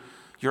you're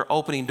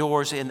opening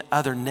doors in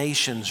other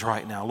nations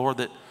right now. Lord,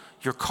 that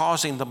you're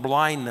causing the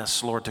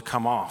blindness, Lord, to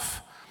come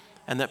off,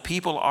 and that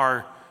people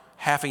are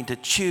having to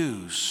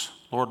choose,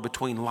 Lord,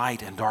 between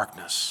light and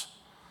darkness.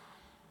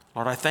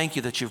 Lord, I thank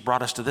you that you've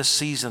brought us to this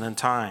season and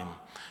time.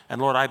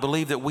 And Lord, I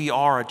believe that we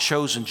are a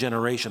chosen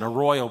generation, a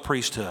royal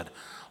priesthood.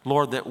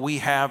 Lord, that we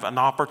have an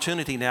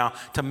opportunity now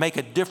to make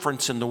a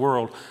difference in the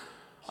world,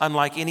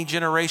 unlike any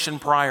generation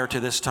prior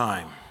to this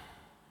time.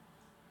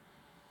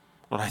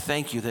 Lord, I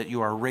thank you that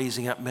you are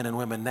raising up men and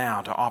women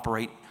now to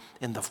operate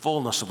in the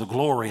fullness of the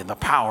glory and the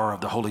power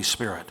of the Holy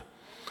Spirit.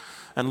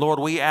 And Lord,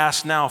 we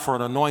ask now for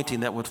an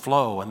anointing that would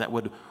flow and that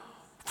would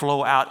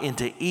flow out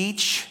into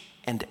each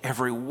and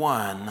every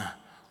one,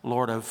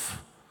 Lord,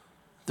 of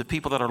the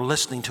people that are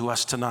listening to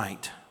us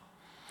tonight.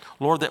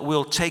 Lord, that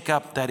we'll take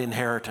up that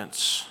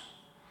inheritance.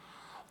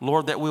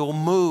 Lord, that we'll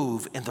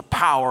move in the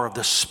power of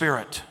the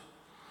Spirit.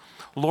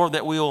 Lord,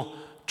 that we'll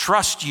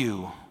trust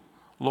you,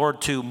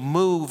 Lord, to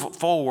move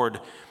forward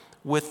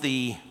with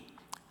the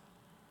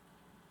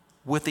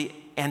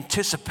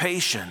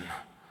anticipation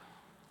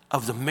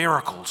of the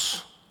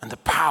miracles and the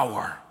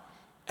power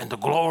and the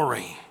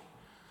glory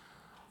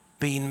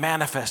being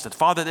manifested.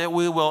 Father, that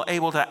we will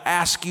able to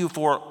ask you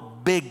for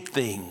big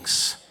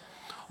things.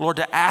 Lord,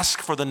 to ask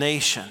for the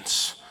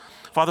nations.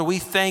 Father, we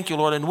thank you,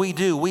 Lord, and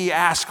we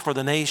ask for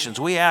the nations.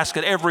 We ask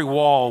that every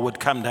wall would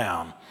come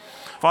down.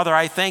 Father,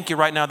 I thank you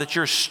right now that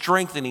you're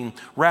strengthening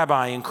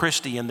Rabbi and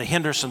Christy and the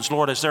Hendersons,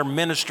 Lord, as they're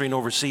ministering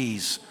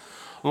overseas.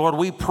 Lord,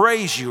 we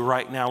praise you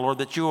right now, Lord,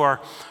 that you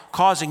are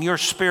causing your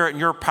Spirit and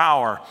your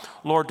power,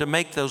 Lord, to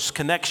make those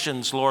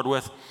connections, Lord,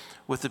 with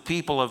the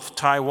people of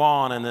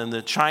Taiwan and then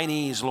the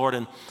Chinese, Lord,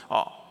 and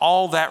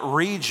all that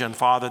region,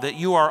 Father, that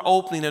you are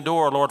opening a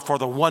door, Lord, for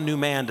the one new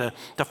man to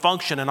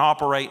function and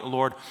operate,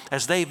 Lord,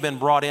 as they've been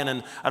brought in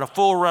and a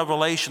full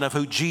revelation of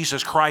who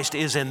Jesus Christ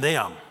is in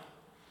them.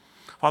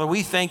 Father,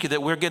 we thank you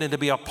that we're getting to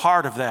be a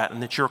part of that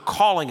and that you're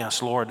calling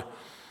us, Lord,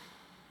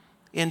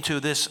 into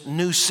this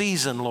new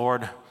season,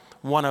 Lord,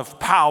 one of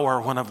power,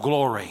 one of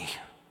glory,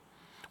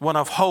 one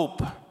of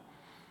hope,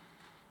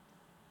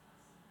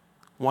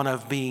 one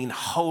of being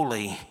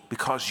holy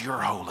because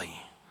you're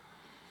holy.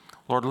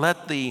 Lord,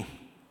 let the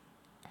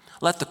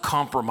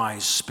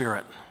compromised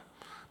spirit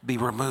be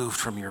removed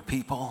from your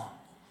people.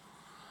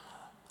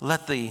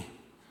 Let the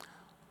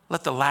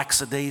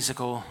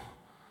lackadaisical,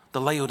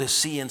 the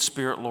Laodicean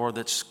spirit, Lord,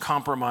 that's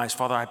compromised,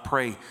 Father, I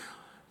pray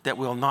that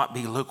we'll not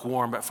be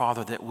lukewarm, but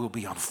Father, that we'll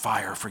be on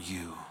fire for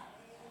you.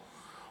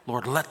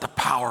 Lord, let the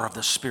power of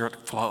the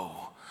Spirit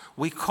flow.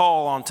 We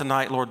call on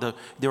tonight, Lord,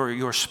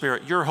 your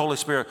Spirit, your Holy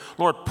Spirit.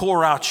 Lord,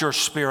 pour out your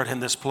Spirit in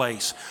this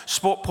place.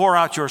 Pour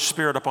out your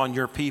Spirit upon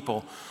your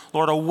people.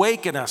 Lord,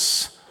 awaken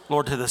us,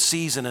 Lord, to the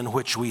season in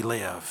which we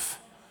live.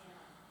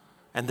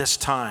 And this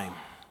time,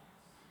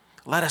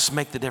 let us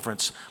make the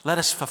difference. Let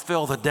us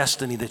fulfill the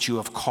destiny that you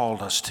have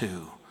called us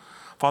to.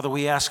 Father,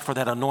 we ask for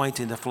that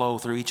anointing to flow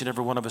through each and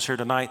every one of us here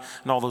tonight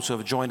and all those who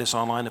have joined us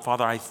online. And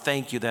Father, I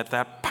thank you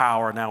that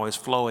power now is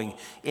flowing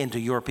into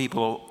your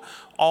people.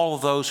 All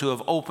of those who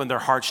have opened their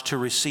hearts to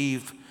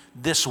receive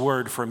this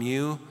word from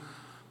you,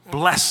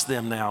 bless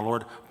them now,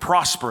 Lord.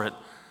 Prosper it.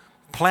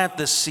 Plant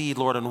this seed,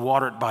 Lord, and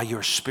water it by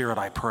your Spirit,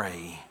 I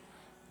pray.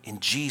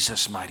 In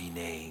Jesus' mighty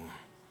name,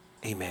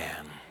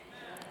 amen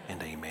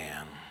and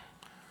amen.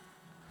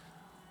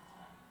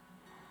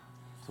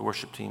 The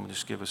worship team,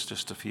 just give us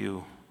just a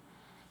few.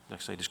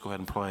 Next day, just go ahead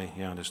and play.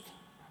 Yeah, just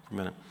for a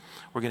minute.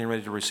 We're getting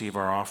ready to receive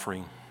our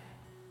offering.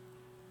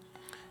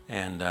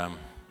 And now,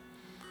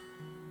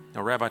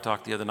 Rabbi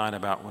talked the other night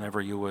about whenever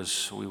we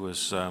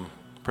was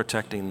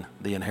protecting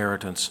the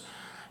inheritance.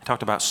 He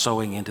talked about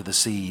sowing into the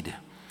seed.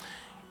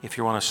 If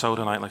you want to sow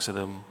tonight, like I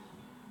said,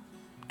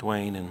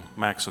 Dwayne and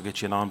Max will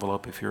get you an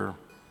envelope if you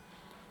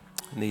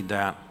need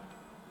that.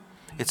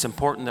 It's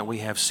important that we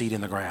have seed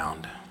in the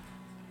ground.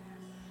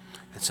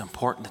 It's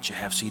important that you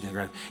have seed in the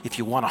ground. If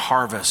you want to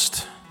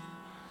harvest,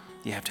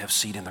 you have to have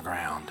seed in the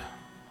ground.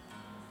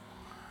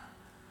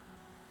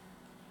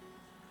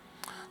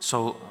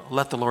 So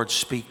let the Lord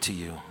speak to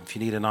you. If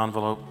you need an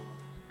envelope,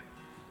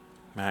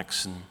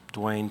 Max and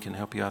Dwayne can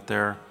help you out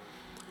there.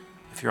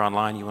 If you're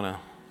online, you want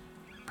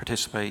to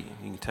participate,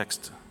 you can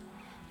text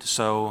to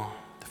sow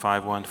to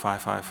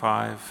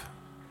 51555.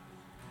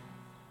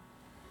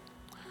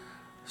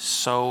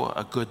 Sow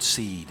a good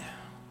seed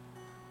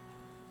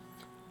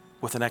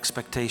with an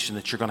expectation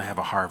that you're going to have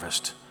a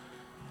harvest.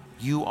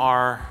 You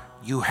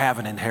have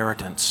an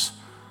inheritance.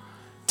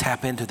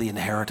 Tap into the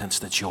inheritance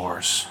that's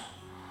yours.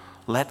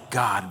 Let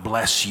God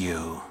bless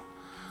you.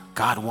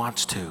 God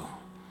wants to.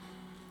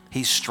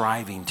 He's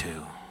striving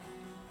to.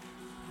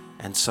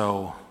 And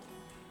so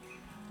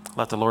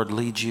let the Lord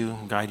lead you,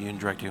 guide you, and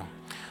direct you.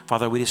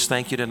 Father, we just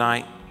thank you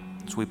tonight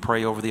as we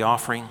pray over the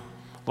offering.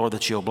 Lord,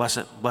 that you'll bless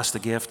it, bless the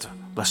gift,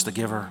 bless the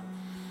giver.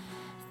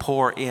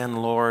 Pour in,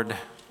 Lord,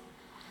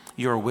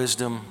 your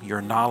wisdom,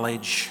 your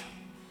knowledge.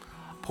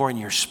 Pour in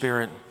your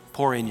spirit,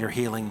 pour in your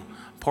healing,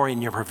 pour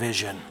in your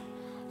provision.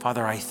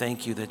 Father, I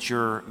thank you that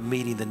you're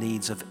meeting the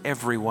needs of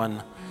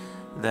everyone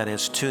that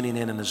is tuning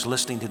in and is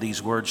listening to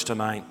these words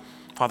tonight.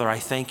 Father, I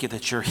thank you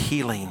that you're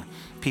healing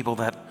people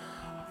that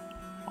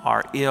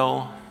are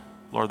ill.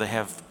 Lord, they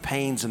have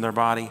pains in their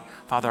body.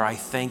 Father, I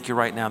thank you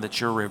right now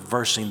that you're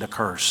reversing the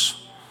curse.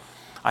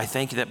 I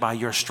thank you that by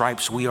your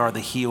stripes we are the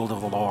healed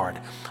of the Lord.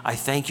 I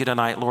thank you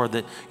tonight, Lord,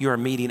 that you are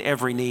meeting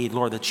every need.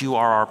 Lord, that you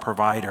are our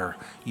provider.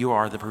 You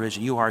are the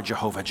provision. You are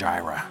Jehovah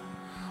Jireh.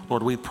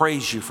 Lord, we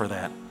praise you for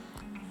that.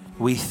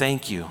 We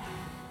thank you.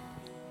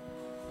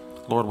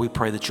 Lord, we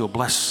pray that you'll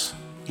bless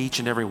each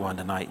and every one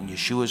tonight in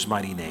Yeshua's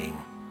mighty name.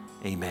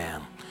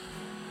 Amen.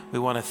 We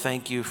want to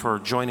thank you for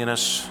joining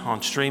us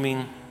on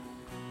streaming.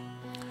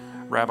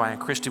 Rabbi and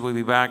Christy will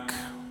be back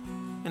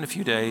in a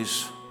few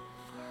days.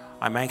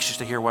 I'm anxious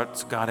to hear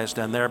what God has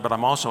done there, but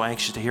I'm also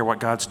anxious to hear what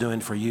God's doing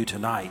for you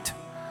tonight,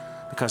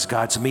 because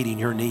God's meeting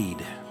your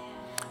need.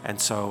 And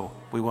so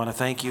we want to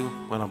thank you,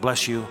 we want to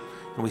bless you,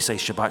 and we say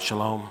Shabbat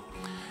Shalom.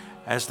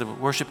 As the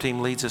worship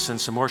team leads us in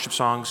some worship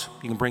songs,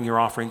 you can bring your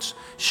offerings,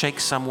 shake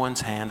someone's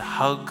hand,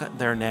 hug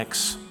their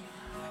necks,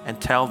 and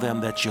tell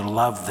them that you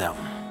love them.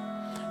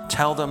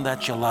 Tell them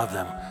that you love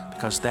them,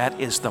 because that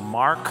is the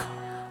mark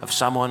of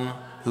someone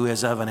who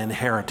is of an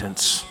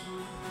inheritance.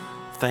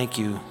 Thank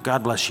you.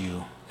 God bless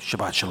you.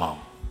 Shabbat Shalom.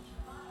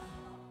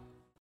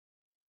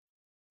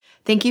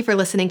 Thank you for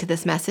listening to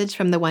this message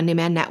from the One New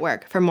Man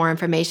Network. For more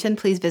information,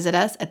 please visit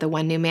us at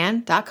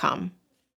theonenewman.com.